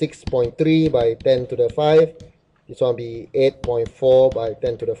be 6.3 by 10 to the 5. This one will be 8.4 by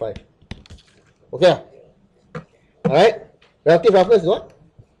 10 to the 5. Okay. Alright. Relative roughness is what?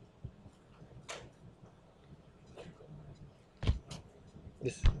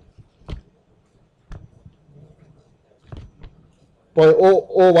 This.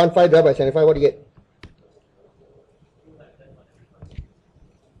 0.0015 divided by 75, what do you get?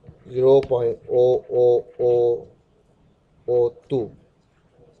 0.00002.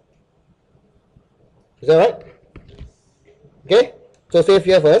 Is that right? Okay, so save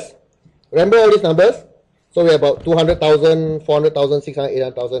here first. Remember all these numbers. So we have about 200,000, 400,000, 600,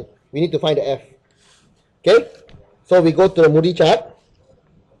 800,000. We need to find the F. Okay, so we go to the Moody chart.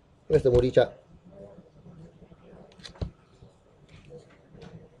 Where's the Moody chart?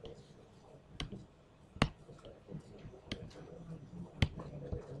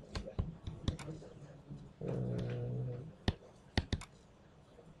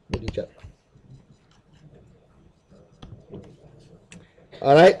 Moody chart.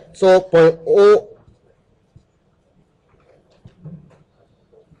 All right, so 0.0.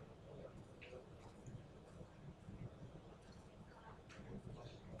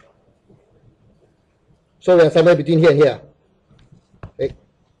 So we are somewhere between here and here. Okay.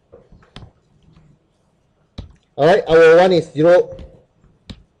 All right, our one is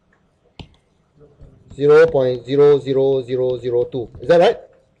 0.00002. Is that right?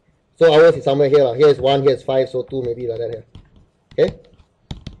 So ours is somewhere here. Here is 1, here is 5, so 2 maybe like that here. Okay.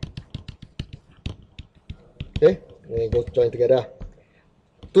 Okay, and go join together.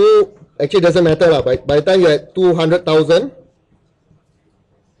 2 actually doesn't matter by the time you're at 200,000,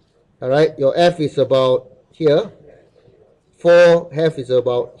 all right, your F is about here, 4F is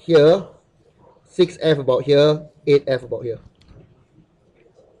about here, 6F about here, 8F about here.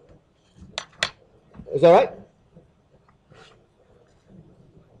 Is that right?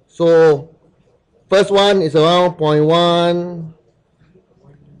 So first one is around 0.16,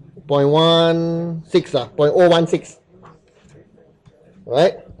 0.016.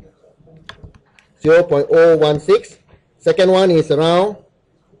 Right? 0.016. Second one is around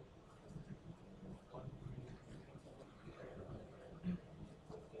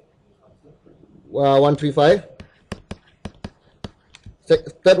 135.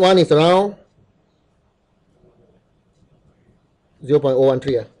 Third one is around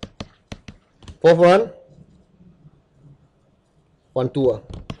 0.013. Fourth one 12.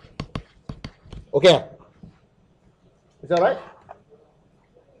 Okay. Is that right?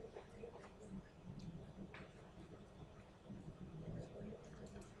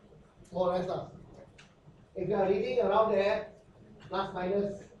 More or less. If you are reading around there, plus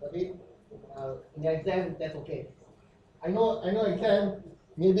minus a bit, in the exam, that's okay. I know exam,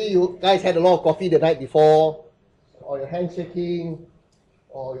 maybe you guys had a lot of coffee the night before, or your hand shaking,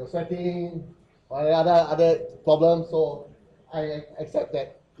 or you're sweating, or other problems, so I accept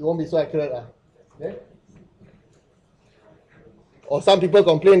that it won't be so accurate. Okay? Or some people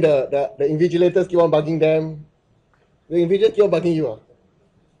complain the invigilators keep on bugging them. The invigilators keep on bugging you.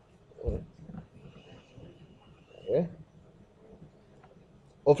 Okay.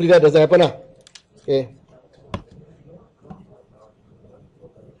 Hopefully that doesn't happen. Okay.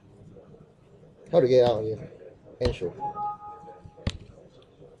 How to get out here? End show.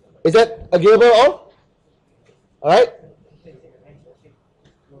 Is that agreeable all? Alright?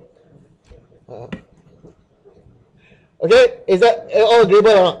 Okay, is that all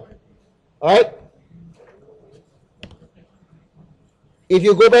agreeable or not? Alright? If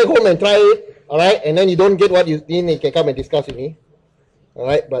you go back home and try it, alright, and then you don't get what you need, you can come and discuss with me.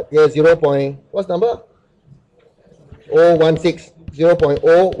 Alright, but here's 0. What's number? 0.016,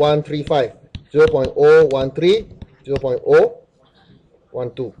 0.0135, 0.013,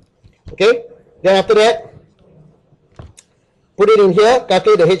 0.012. Okay? Then after that, put it in here,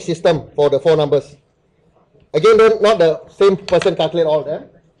 calculate the H system for the 4 numbers. Again, not the same person calculate all of them.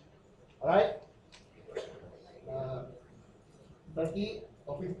 Alright? 30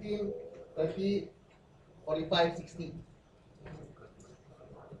 or 15, 30, 45, 60.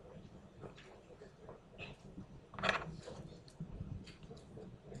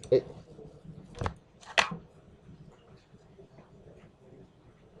 Okay.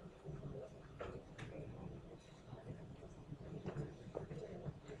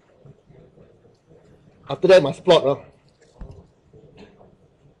 After that, must plot.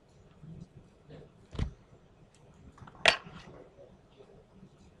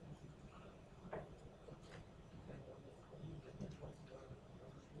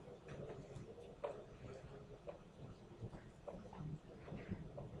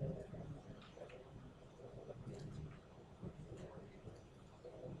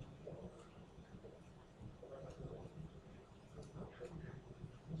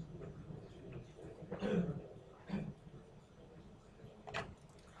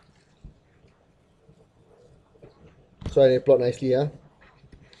 So I plot nicely.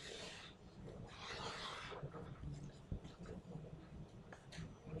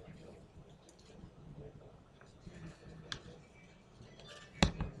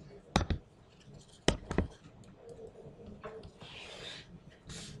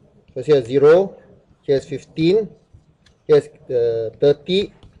 So here's 0, here's 15, here's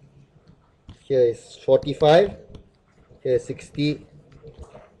 30, here is 45, here is 60,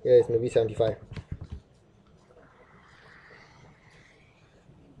 here is maybe 75.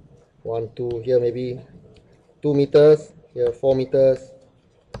 1, 2, here maybe 2 meters, here 4 meters,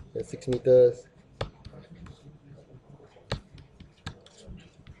 here 6 meters.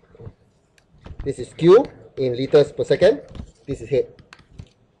 This is Q in liters per second. This is head.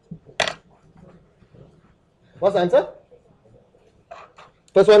 What's the answer?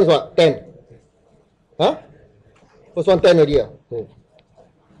 First one is what? 10. Huh? First one 10 already.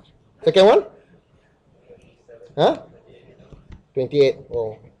 Second one? Huh? 28.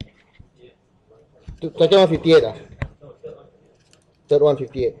 Oh. Second one 58. Third one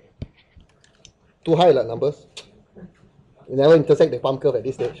 58. Too high lah numbers. You never intersect the pump curve at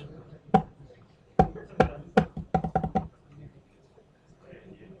this stage.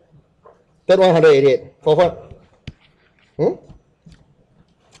 Third one 188. Fourth one?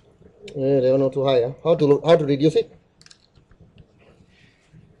 They are not too high. How to reduce it?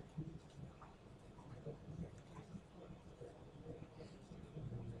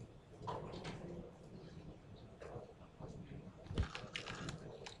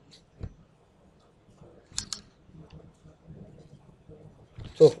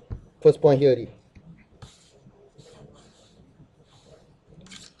 So first point here.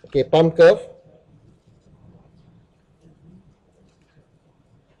 Okay, pump curve.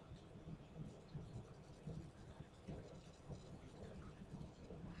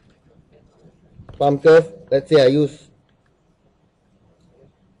 Pump curve, let's say I use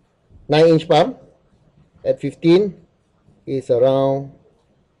 9-inch pump at 15 is around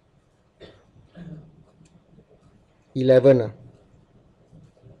 11,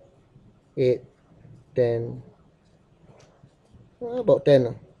 8, 10, about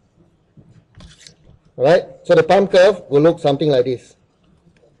 10. Alright, so the pump curve will look something like this.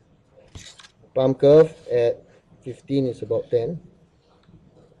 Pump curve at 15 is about 10.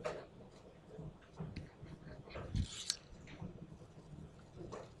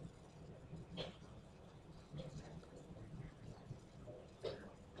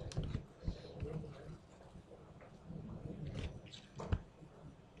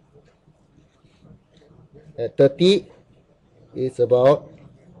 At 30 is about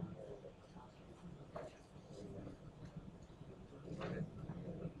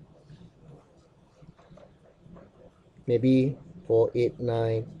maybe 4, 8,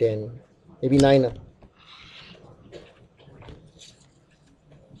 9, 10, maybe 9.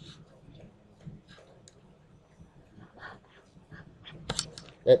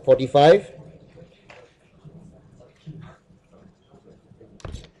 At 45,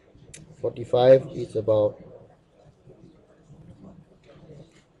 45 is about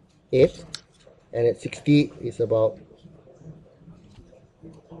 8, and at 60 is about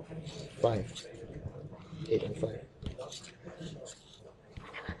 5, 8 and 5.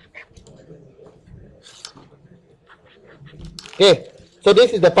 Okay, so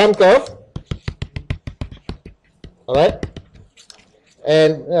this is the pump curve. Alright,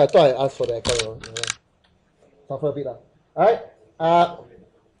 and yeah, I thought I asked for the aircon. Suffer a bit. Alright,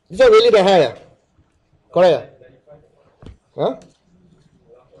 this one really that high? Correct? Huh?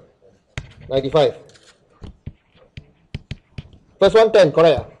 95. First one 10,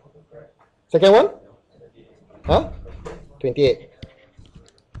 correct? Second one? Huh? 28.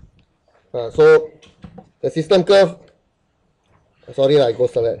 So the system curve, sorry, I go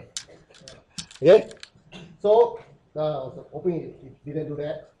select. Okay? So I was hoping it didn't do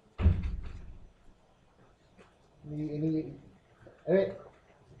that. Anyway.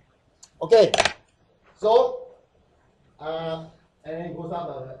 Okay. So and then it goes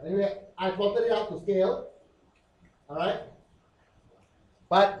up. Anyway, I plotted it out to scale. Alright.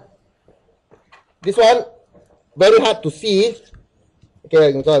 But this one very hard to see.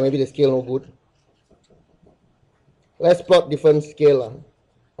 Okay, I'm sorry, maybe the scale no good. Let's plot different scale.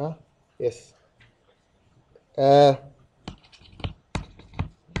 Huh? Yes.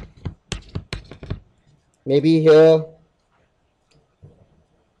 Maybe here.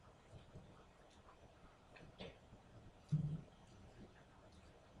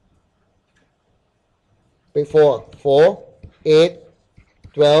 Pick 4, 8,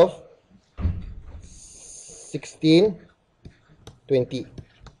 12, 16, 20.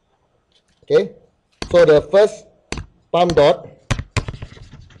 Okay, so the first pump dot,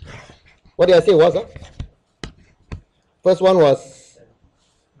 what did I say was? First one was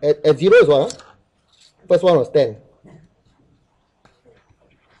at 0 is what? First one was 10.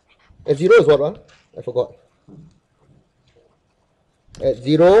 At 0 is what? I forgot. At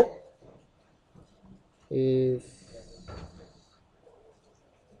 0 is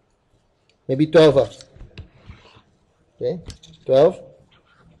maybe 12. Okay, 12.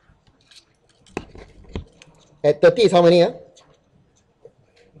 At 30 is how many?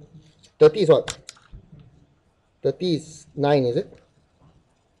 30 is what? 30 is 9, is it?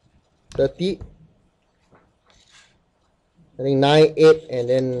 30. I think 9, 8, and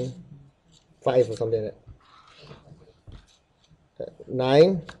then 5 or something like that.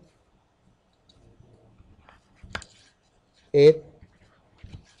 9, 8,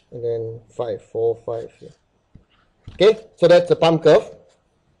 and then 5, 4, 5. Yeah. Okay, so that's the pump curve.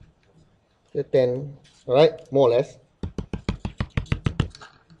 10, all right, more or less.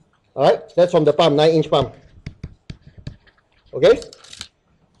 All right, that's from the pump, 9-inch pump. Okay,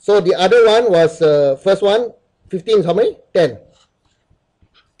 so the other one was first one, 15 is how many? 10.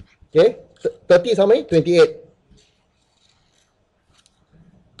 Okay, 30 is how many? 28.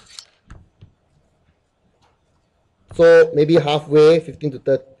 So maybe halfway, 15 to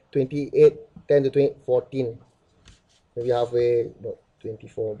 30, 28, 10 to 20, 14. Maybe halfway, about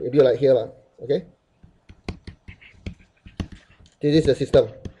 24. Maybe like here, okay? This is the system.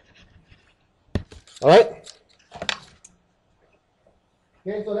 All right?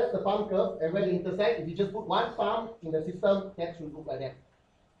 Okay, so that's the pump curve. And when they intersect, if you just put one pump in the system, that should look like that.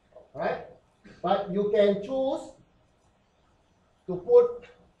 All right? But you can choose to put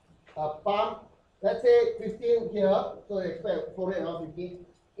a pump, let's say 15 here, so expect flow rate around 15.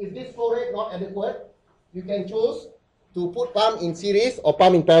 If this flow rate not adequate, you can choose to put pump in series or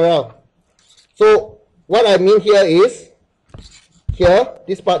pump in parallel. So what I mean here is, here,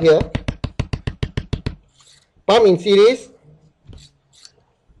 this part here, pump in series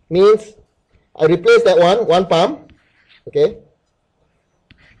means I replace that one pump, okay,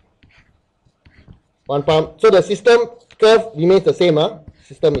 one pump. So the system curve remains the same,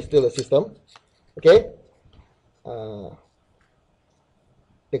 system is still a system, okay. The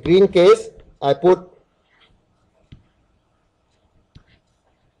green case, I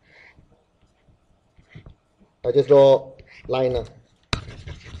just draw line.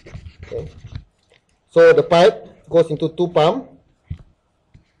 Okay. So the pipe goes into two pump.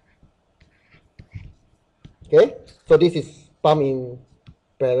 Okay. So this is pump in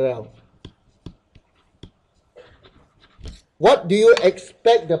parallel. What do you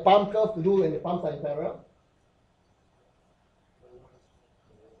expect the pump curve to do when the pumps are in parallel?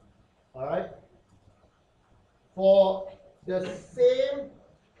 All right. For the same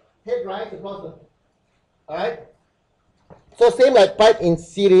head rise across the, all right. So same like pipe in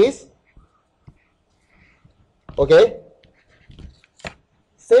series. Okay.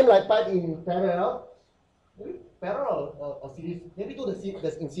 Same like pipe in parallel. Maybe parallel or series. Maybe do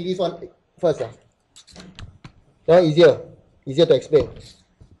the in series one first. That one easier to explain.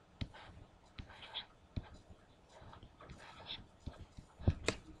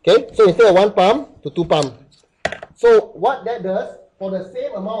 Okay, so instead of one pump to two pump. So what that does, for the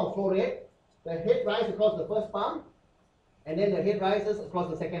same amount of flow rate, the head rises across the first pump, and then the head rises across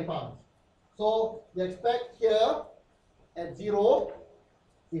the second pump. So you expect here at 0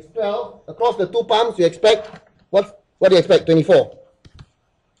 is 12. Across the two pumps, you expect, what do you expect? 24.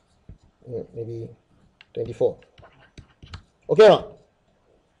 Maybe 24. Okay or not?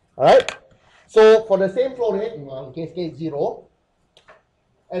 Alright? So for the same flow rate, in case 0,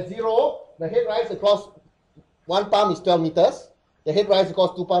 at 0, the head rise across one pump is 12 meters. The head rise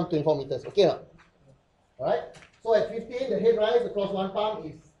across two pumps, 24 meters. Okay or not? Alright? So at 15, the head rise across one pump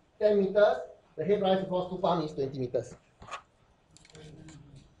is 10 meters. The head rise across two pumps is 20 meters.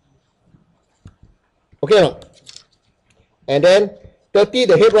 Okay or not? And then 30,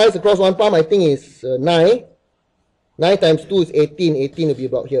 the head rise across one pump, I think is 9. 9 times 2 is 18. 18 will be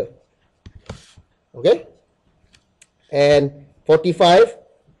about here. Okay? And 45.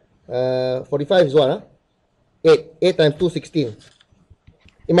 45 is what? 8. 8 times 2, 16.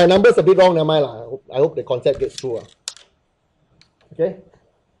 In my numbers a bit wrong, never mind. I hope the concept gets through. Okay?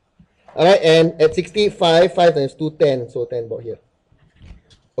 Alright, and at 65, 5 times 2, 10. So 10 about here.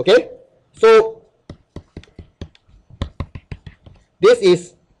 Okay? So, this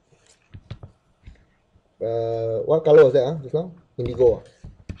is, what color was that just now? Indigo.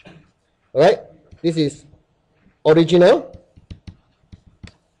 Alright, this is original.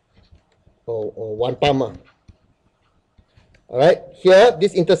 Or one pump. Alright, here,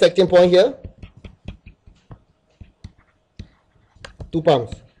 this intersection point here, two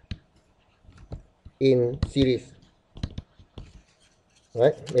pumps in series.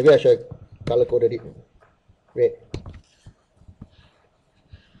 Alright, maybe I should color coded it red.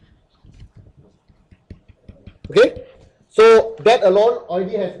 Okay, so that alone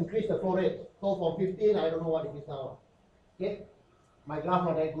already has increased the flow rate. So from 15, I don't know what it is now. Okay, my graph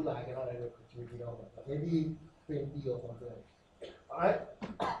not that good, I cannot actually it out, but maybe 20 or something. Alright,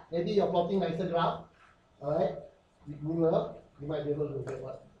 maybe you're plotting nicer graph. Alright, with ruler, you might be able to get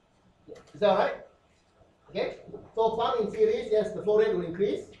what. Is that alright? Okay, so pump in series, yes, the flow rate will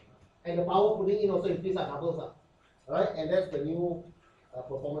increase, and the power putting in also increase at doubles. Alright, and that's the new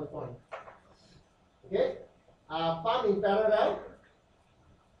performance point. Okay, pump in parallel.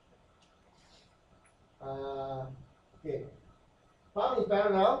 Okay, pump in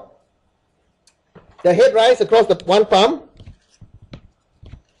parallel. The head rise across the one pump.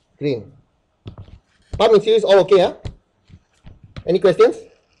 Green. Pump in series, all okay, huh? Any questions?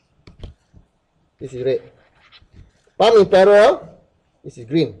 This is red. Pump in parallel, this is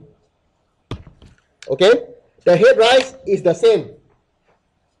green. Okay, the head rise is the same,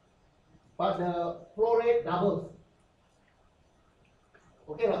 but the flow rate doubles.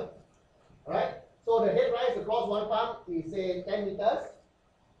 Okay, right? Alright, so the head rise across one pump is say 10 meters.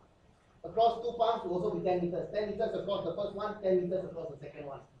 Across two pumps will also be 10 meters. 10 meters across the first one, 10 meters across the second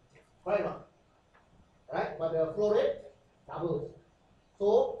one. Right now. Right? But the flow rate doubles.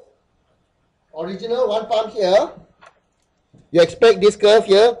 So, original one pump here, you expect this curve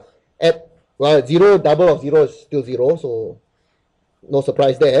here at, well, 0, double of 0 is still 0, so no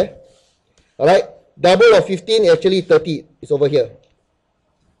surprise there. Alright, double of 15 is actually 30, it's over here.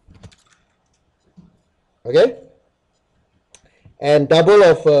 Okay? And double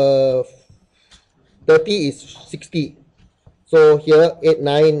of 30 is 60. So here 8,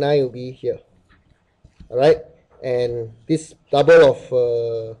 9, 9 will be here. Alright, and this double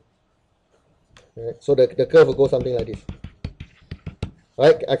of so the curve will go something like this.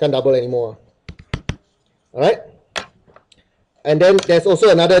 Alright, I can't double anymore. Alright, and then there's also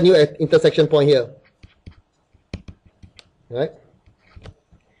another new intersection point here. Alright,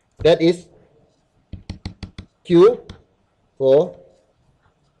 that is Q for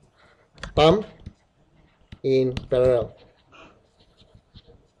pump in parallel.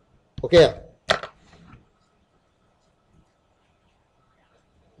 Okay.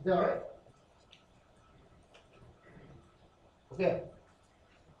 Is that alright? Okay.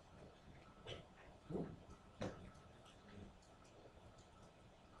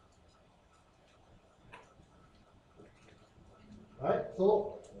 Alright,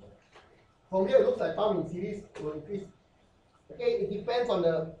 so from here it looks like pump in series will increase. Okay, it depends on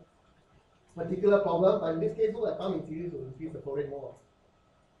the particular problem, but in this case, look at pump in series will increase the flow rate more.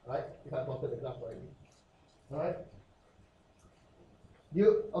 Right? If I plotted the graph already. Alright?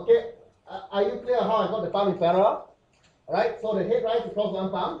 Okay? Are you clear how I got the pump in parallel? Alright, so the head rise across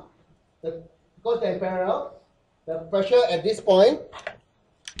one pump, because they're in parallel, the pressure at this point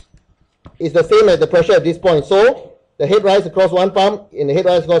is the same as the pressure at this point. So the head rise across one pump and the head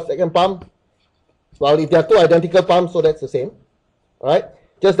rise across second pump, well, if they are two identical pumps, so that's the same. Alright,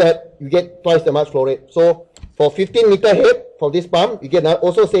 just that you get twice the much flow rate. So for 15 meter head for this pump, you get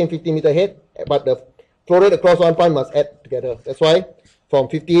also same 15 meter head, but the flow rate across one pump must add together. That's why from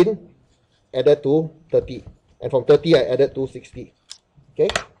 15 added to 30, and from 30 I added to 60. Okay.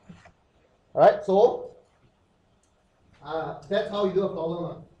 All right. So that's how you do a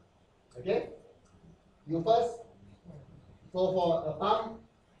problem. Okay. You first. So for a pump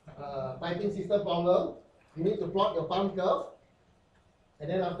piping system problem, you need to plot your pump curve, and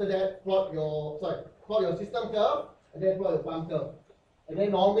then after that plot your system curve, and then plot your pump curve. And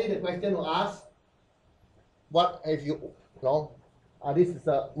then normally the question will ask, what if you know? This is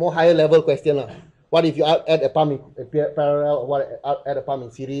a more higher level question. What if you add a pump in parallel, or what add a pump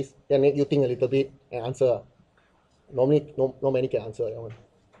in series? Then make you think a little bit and answer. Normally, no many can answer that one.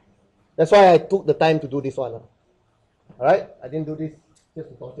 That's why I took the time to do this one. All right, I didn't do this just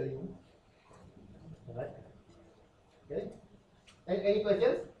to torture you. All right. Okay. Any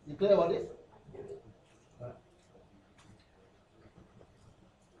questions? You clear about this?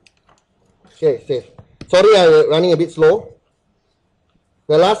 Okay, safe. Sorry, I'm running a bit slow.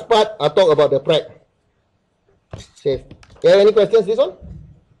 The last part, I'll talk about the prac. Safe. Okay, any questions this one?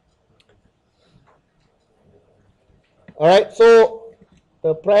 Alright, so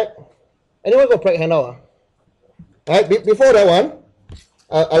the prac. Anyone got prac handout? Alright, before that one,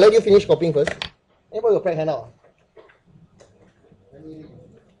 I'll let you finish copying first. Anybody got prac handout?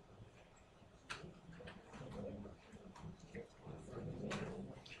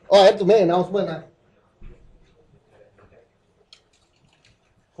 Oh, I have to make an announcement.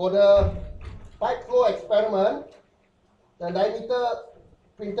 For the pipe flow experiment, the diameter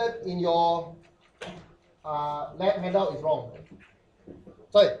printed in your lab handout is wrong.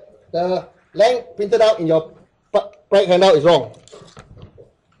 Sorry, the length printed out in your prac handout is wrong.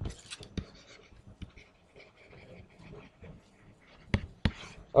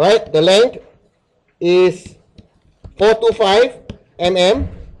 All right, the length is 425 mm.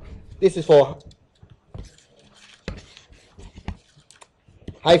 This is for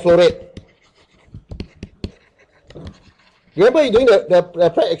high flow rate. Remember you doing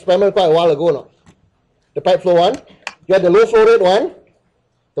the pipe experiment quite a while ago, no? The pipe flow one. You had the low flow rate one,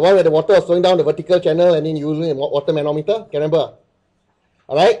 the one where the water was flowing down the vertical channel and then using a water manometer. Can you remember?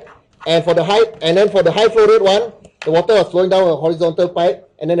 All right. And for the high flow rate one, the water was flowing down a horizontal pipe,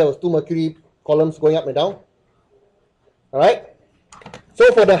 and then there was 2 mercury columns going up and down. All right.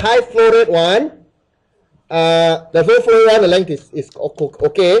 So for the high flow rate one, the low flow rate one, the length is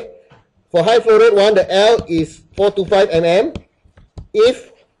okay. For high flow rate one, the L is 425 mm.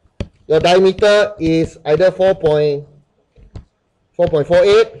 If your diameter is either 4.48,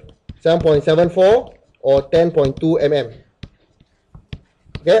 7.74, or 10.2 mm.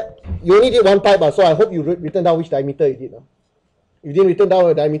 Okay, you only did one pipe, so I hope you written down which diameter you did. If you didn't written down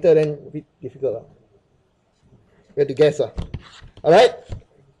a diameter, then a bit difficult. You have to guess. All right.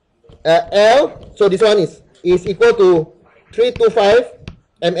 L, so this one is equal to 325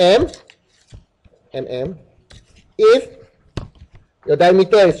 mm. If your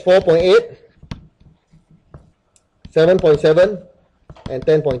diameter is 4.8, 7.7, and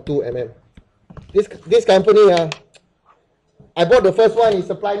 10.2 mm. This company, I bought the first one, he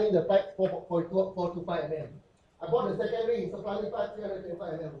supplied me the pipe 425 mm. I bought the second ring, he supplied me pipe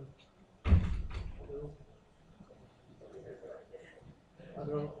 325 mm. I don't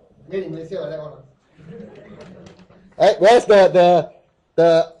know. Made in Malaysia like that one. Right, where's the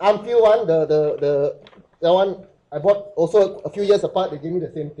Amphill one, the one I bought also a few years apart, they gave me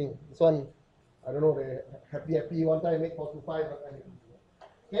the same thing. This one, I don't know, they happy one time make 425.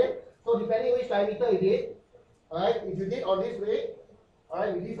 Okay, so depending which diameter you did, alright, if you did on this way,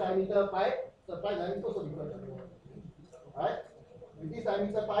 alright, with this diameter pipe, the pipe diameter also different. Alright, with this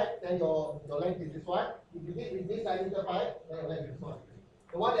diameter pipe, then your length is this one. If you did with this diameter pipe, then your length is this one.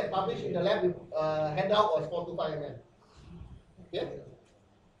 The one that published in the lab handout was 425 mm. Okay,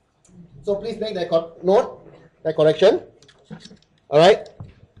 so please make that note, that correction. Alright.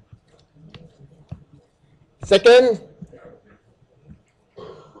 Second,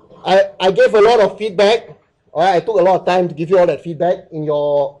 I gave a lot of feedback. Alright, I took a lot of time to give you all that feedback in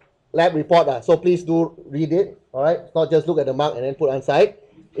your lab report. So please do read it. Alright, not just look at the mark and then put on side.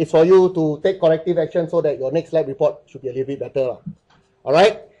 It's for you to take corrective action so that your next lab report should be a little bit better.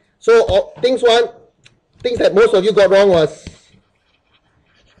 Alright, so things that most of you got wrong was,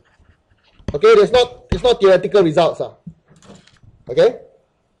 okay, it's not theoretical results. Okay,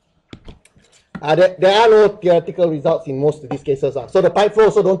 there are no theoretical results in most of these cases. So the pipe flow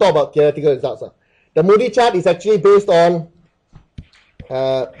also don't talk about theoretical results. The Moody chart is actually based on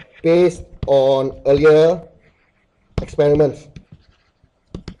earlier experiments.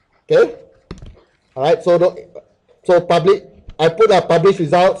 Okay, all right. So I put up published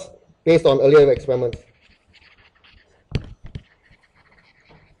results based on earlier experiments.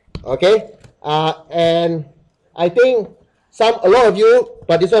 Okay, and I think a lot of you,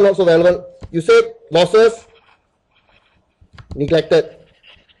 but this one not so relevant. You said losses neglected.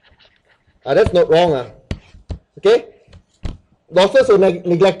 That's not wrong. Okay, losses were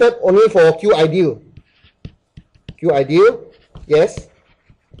neglected only for Q ideal. Q ideal, yes,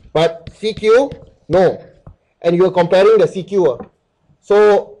 but CQ, no. And you are comparing the CQ.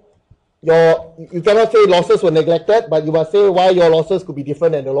 So you cannot say losses were neglected, but you must say why your losses could be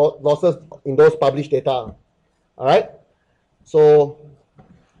different than the losses in those published data. All right. So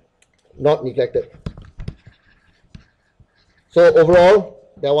not neglected. So overall,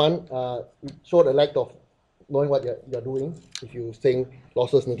 that one showed a lack of knowing what you're doing if you saying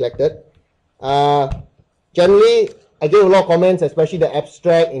losses neglected. Generally, I gave a lot of comments, especially the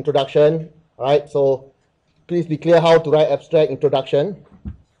abstract introduction. All right. So please be clear how to write abstract introduction.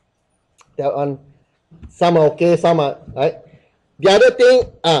 That one, some are okay, some are right. The other thing,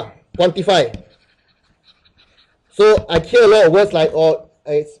 quantify. So I hear a lot of words like,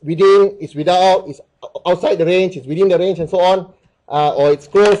 it's within, it's without, it's outside the range, it's within the range, and so on, or it's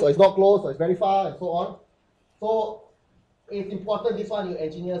close, or it's not close, or it's very far, and so on. So it's important. This one, you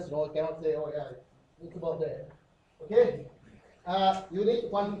engineers, cannot say, oh yeah, it's about there. Okay. You need to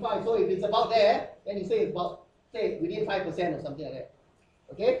quantify. So if it's about there, then you say it's about, say, within 5% or something like that.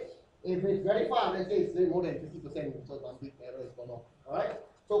 Okay? If it's very far, let's say it's more than 50%, so one big error is gone off. Alright?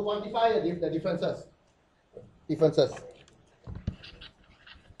 So quantify the differences.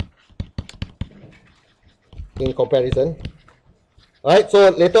 In comparison. Alright, so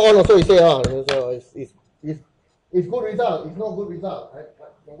later on also we say, so it's good result, it's not good result. Right?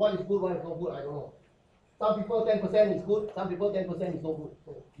 What is good, what is not good, I don't know. some people 10% is good, some people 10% is no good.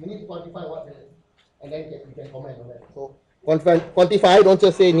 So you need to quantify what the, and then you can comment on that. So quantify, don't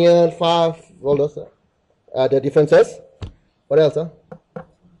just say near, far, all those, the differences. What else?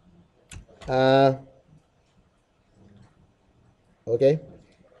 Okay.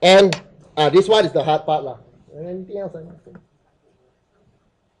 And this one is the hard part. Anything else?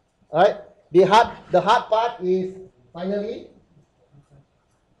 Alright. The hard part is finally,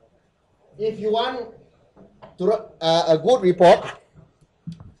 if you want to a good report,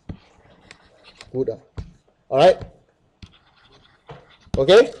 good. Alright.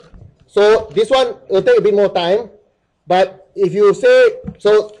 Okay. So this one will take a bit more time, but if you say,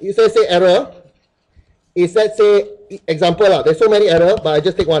 so you say error, is let's say example, there's so many error, but I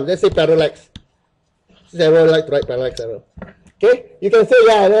just take one. Let's say parallax. This is error, like to write parallax error. Okay, you can say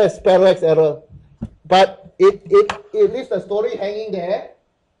yeah, there's parallax error, but it leaves the story hanging there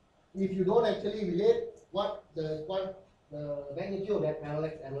if you don't actually relate what the magnitude of that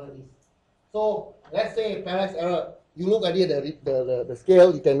parallax error is. So let's say parallax error. You look at it, the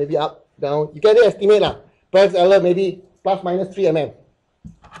scale. You can maybe up, down. You can estimate parallax error maybe plus minus 3 mm.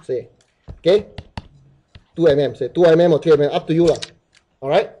 Say, okay. 2 mm, say 2 mm or 3 mm, up to you. All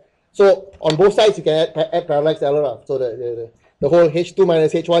right. So on both sides, you can add parallax error. So the whole H2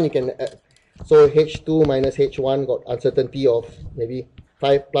 minus H1, you can add. So H2 minus H1 got uncertainty of maybe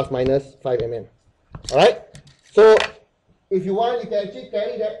 5 plus minus 5 mm. All right. So if you want, you can actually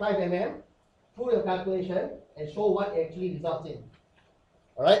carry that 5 mm through your calculation and show what it actually results in.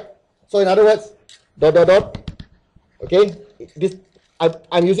 All right. So in other words, dot dot dot. Okay. This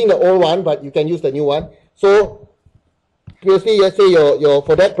I'm using the old one, but you can use the new one. So previously, let's say your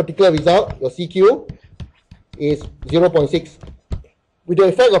for that particular result, your CQ is 0.6. With the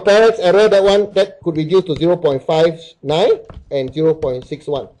effect of parallax error, that could reduce to 0.59 and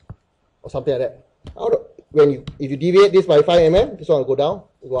 0.61 or something like that. If you deviate this by 5 mm, this one will go down,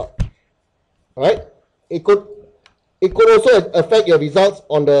 will go up. All right. It could also affect your results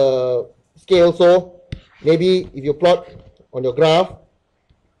on the scale. So maybe if you plot on your graph,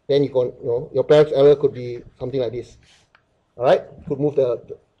 then your parallax error could be something like this. All right, could move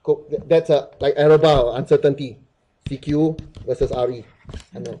that's like error bar or uncertainty, CQ versus RE.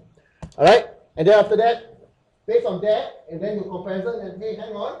 All right, and then after that, based on that, and then your comparison, and hey,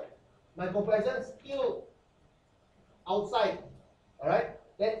 hang on, my comparison is still outside. All right,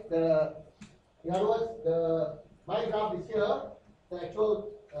 then in other words, my graph is here, the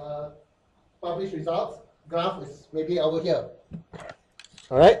actual published results graph is maybe over here.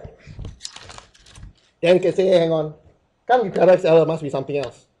 All right. Then you can say, hey, hang on, can't be parallax error, must be something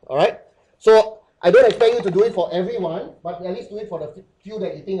else. All right. So I don't expect you to do it for everyone, but at least do it for the few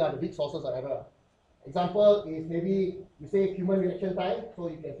that you think are the big sources of error. Example is maybe you say human reaction time, so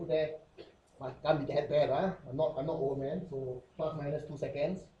you can put there. Can't be that bad, I'm not old man, so plus minus 2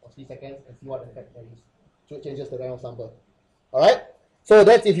 seconds or 3 seconds and see what the effect there is. So it changes the Reynolds number. All right. So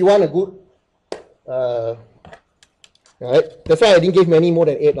that's if you want a good. Alright, that's why I didn't give many more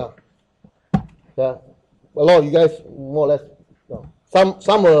than 8 now. Yeah, a lot of you guys more or less.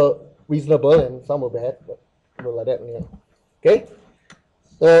 Some were reasonable and some were bad, but like that. Yeah. Okay,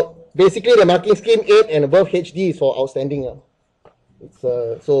 so basically the marking scheme 8 and above HD is for outstanding. It's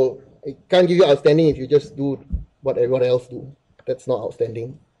so it can't give you outstanding if you just do what everyone else do. That's not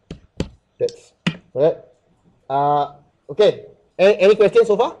outstanding. That's all right. Okay. Any questions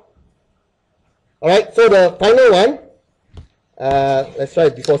so far? All right. So the final one. Let's try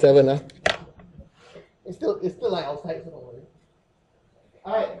it before 7. It's still like outside, so don't worry.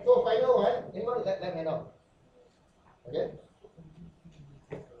 Alright, so final one. Anyone left hand out? Okay.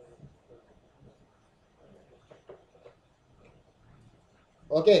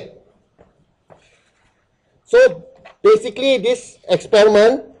 Okay. So basically this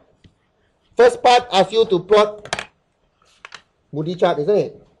experiment, first part asks you to plot Moody chart, isn't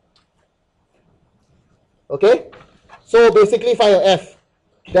it? Okay. So basically find your F.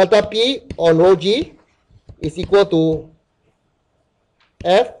 Delta P on rho G is equal to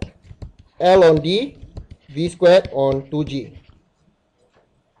F L on D V squared on 2G.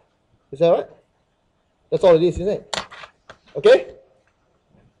 Is that right? That's all it is, isn't it? Okay?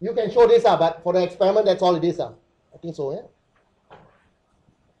 You can show this, but for the experiment, that's all it is. I think so, yeah?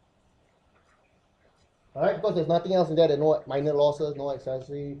 Alright, because there's nothing else in there, there are no minor losses, no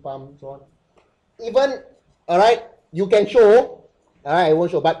accessory, pump, so on. Even, alright, you can show, alright, I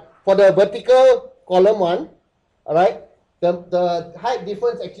won't show, but for the vertical column one, alright, the height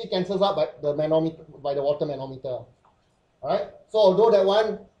difference actually cancels out by the manometer, by the water manometer. Alright, so although that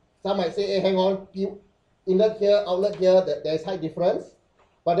one, some might say, hey, hang on, inlet here, outlet here, there's height difference,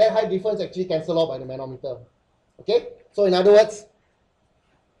 but that height difference actually cancelled out by the manometer. Okay, so in other words,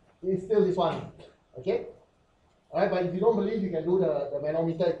 it's still this one. Okay, all right, but if you don't believe you can do the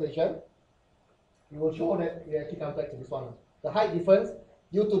manometer equation, you will show that it actually comes back to this one. The height difference,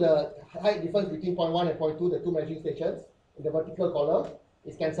 due to the height difference between point 1 and point 2, the two measuring stations in the vertical column,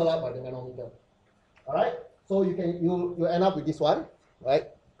 is cancelled out by the manometer. All right, so you end up with this one, right?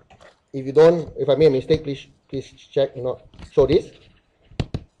 If you don't, if I made a mistake, please check, show this.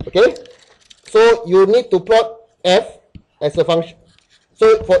 Okay, so you need to plot f as a function.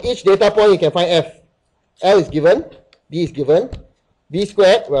 So for each data point, you can find f. L is given, b is given, v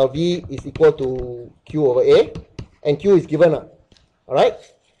squared, well, v is equal to q over a, and q is given. All right.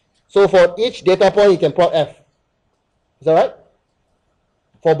 So for each data point, you can plot f. Is that right?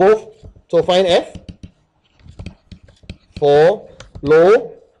 For both, so find f for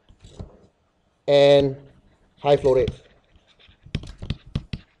low and high flow rates.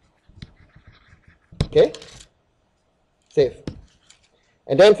 Okay, save.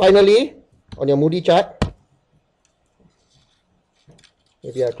 And then finally, on your Moody chart,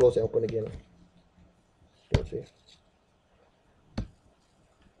 maybe I close and open again. Okay, save.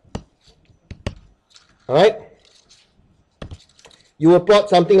 All right, you will plot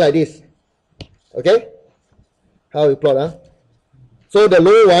something like this. Okay, how you plot, huh? So the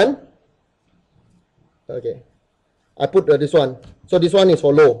low one, okay, I put this one. So this one is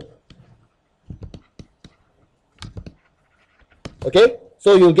for low. Okay,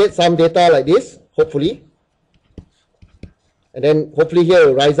 so you'll get some data like this, hopefully. And then hopefully here it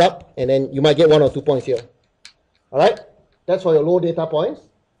will rise up, and then you might get 1 or 2 points here. All right, that's for your low data points.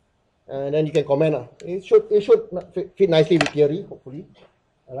 And then you can comment. It should fit nicely with theory, hopefully.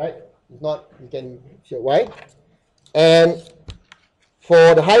 All right, if not, you can see why. And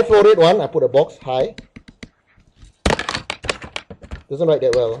for the high flow rate one, I put a box, high. Doesn't write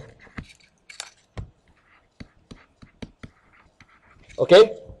that well.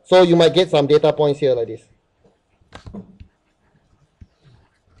 Okay, so you might get some data points here like this.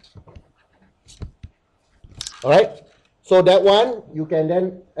 All right, so that one you can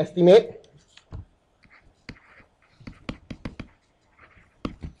then estimate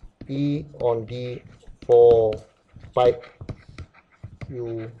P on D for pipe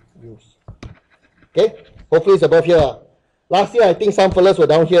you use. Okay, hopefully it's above here. Last year I think some fellas were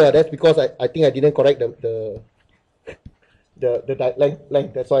down here. That's because I think I didn't correct the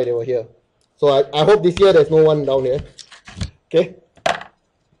length. That's why they were here. So I hope this year there's no one down here. Okay.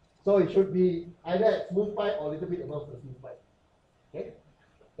 So it should be either a smooth pipe or a little bit above the smooth pipe. Okay.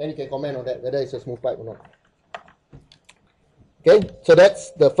 Then you can comment on that, whether it's a smooth pipe or not. Okay. So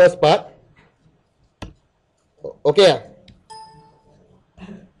that's the first part. Okay.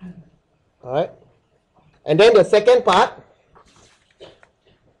 All right. And then the second part.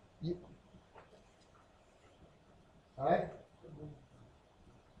 All right.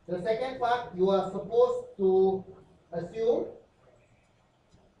 The second part, you are supposed to assume.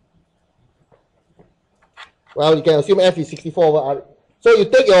 Well, you can assume F is 64 over R. So you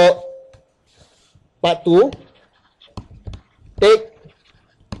take your part 2, take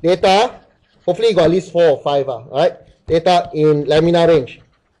data, hopefully you got at least 4 or 5, right? Data in laminar range.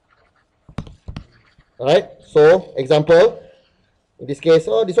 Alright, so example, in this case,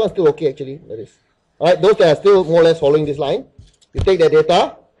 oh, this one's still okay actually, that is. Alright, those that are still more or less following this line, you take the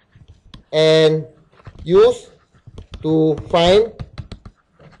data and use to find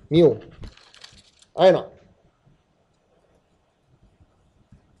mu. I know.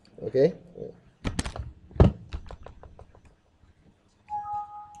 Okay.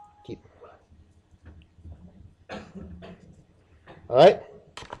 Keep. All right.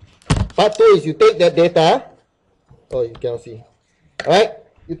 Part 2 is you take that data. Oh, you cannot see. All right.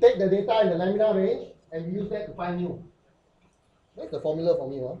 You take the data in the laminar range and you use that to find mu. That's the formula for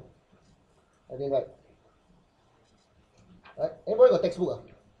mu. I think right. All right. Everybody got textbook?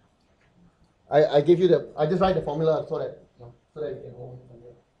 I give you the. I just write the formula so that you can go.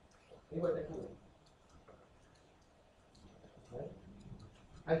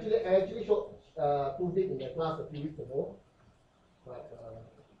 Actually, I actually showed proved it in the class a few weeks ago. But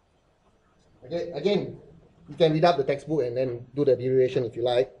again, you can read up the textbook and then do the derivation if you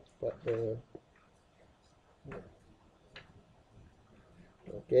like. But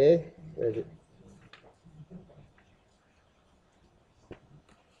okay, where is it?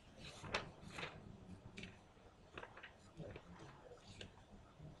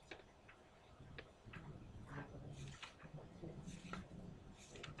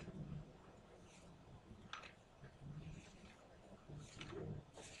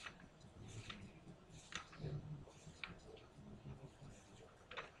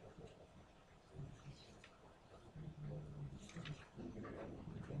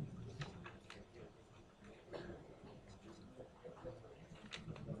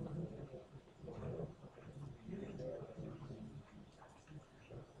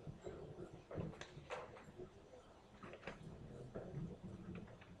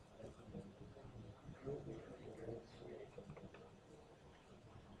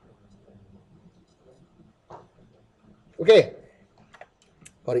 Okay,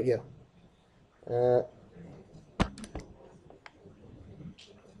 got it here.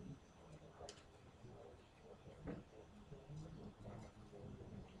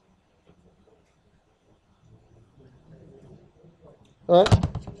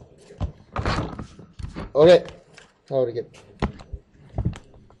 Okay, how to get.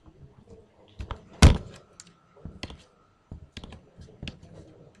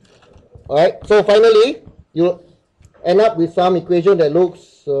 Alright, so finally, you end up with some equation that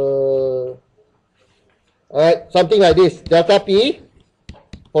looks, alright, something like this. Delta P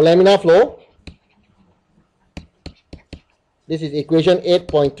for laminar flow. This is equation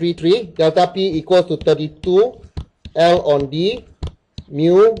 8.33. Delta P equals to 32 L on D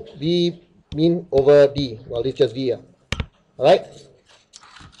mu V mean over D. Well, it's just V. Alright?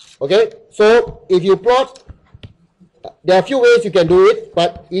 Okay, so if you plot, there are a few ways you can do it,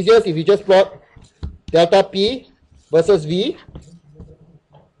 but easiest if you just plot delta P versus V.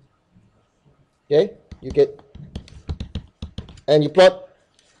 Okay, you get, and you plot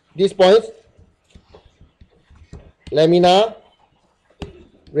these points, laminar,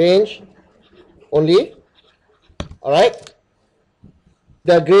 range only. Alright,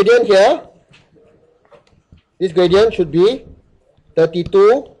 the gradient here, this gradient should be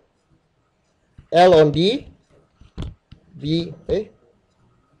 32 L on D B, I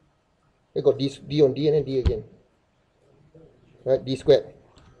got this B on D and then D again. Right, D squared.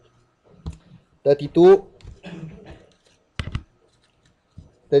 32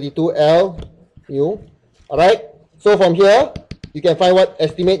 L mu. Alright, so from here, you can find what,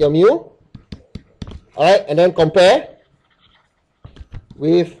 estimate your mu. Alright, and then compare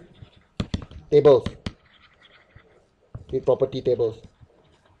with tables, with property tables.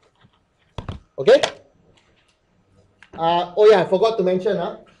 Okay? Oh yeah, I forgot to mention,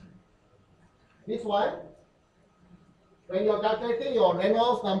 this one, when you're calculating your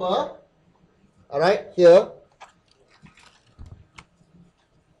Reynolds number, alright, here,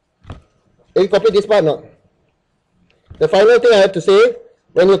 you copy this part, no? The final thing I have to say,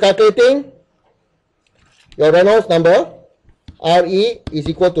 when you're calculating your Reynolds number, RE is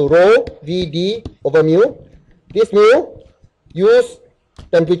equal to rho VD over mu. This mu, use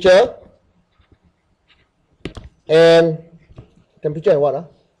temperature and temperature and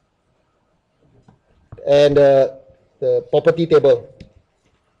what? And the property table.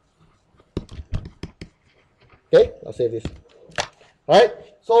 Okay, I'll save this. Alright,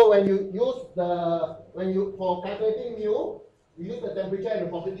 so when you use for calculating mu, you use the temperature and the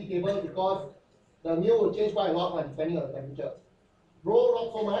property table because the mu will change quite a lot depending on the temperature. Rho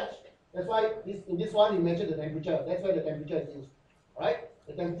not so much. That's why in this one you mentioned the temperature. That's why the temperature is used. Alright?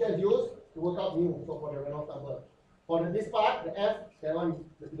 The temperature is used to work out mu, so for the Reynolds number. For this part, the F, that one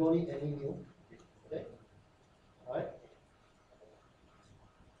you don't need any mu. Okay? Alright?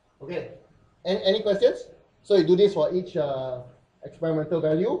 Okay. Any questions? So you do this for each experimental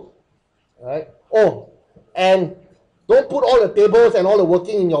value. Alright? Oh, and don't put all the tables and all the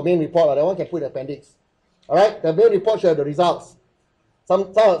working in your main report. That one can put in the appendix. Alright? The main report should have the results.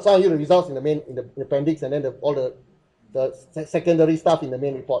 Some of you the results in the appendix, and then all the secondary stuff in the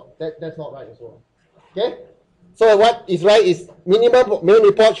main report. That's not right as well. Okay? So what is right is minimum main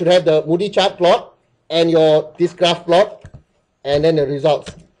report should have the Moody chart plot and this graph plot, and then the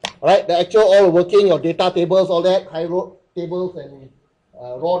results. Alright, the actual all working, your data tables, all that, high row tables and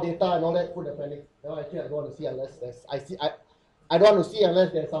raw data and all that, put the appendix. No, actually I don't want to see unless I don't want to see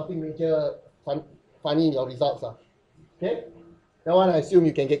unless there's something major funny in your results. Okay? That one I assume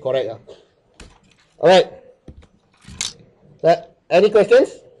you can get correct. Alright. Any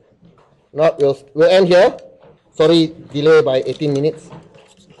questions? Not, we'll end here. Sorry, delay by 18 minutes.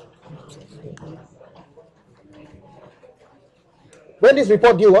 When this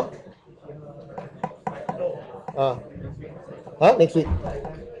report due? Next week.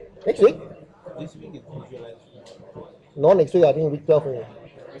 Next week? This week is visualized. No, next week I think week 12.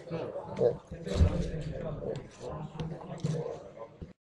 Yeah.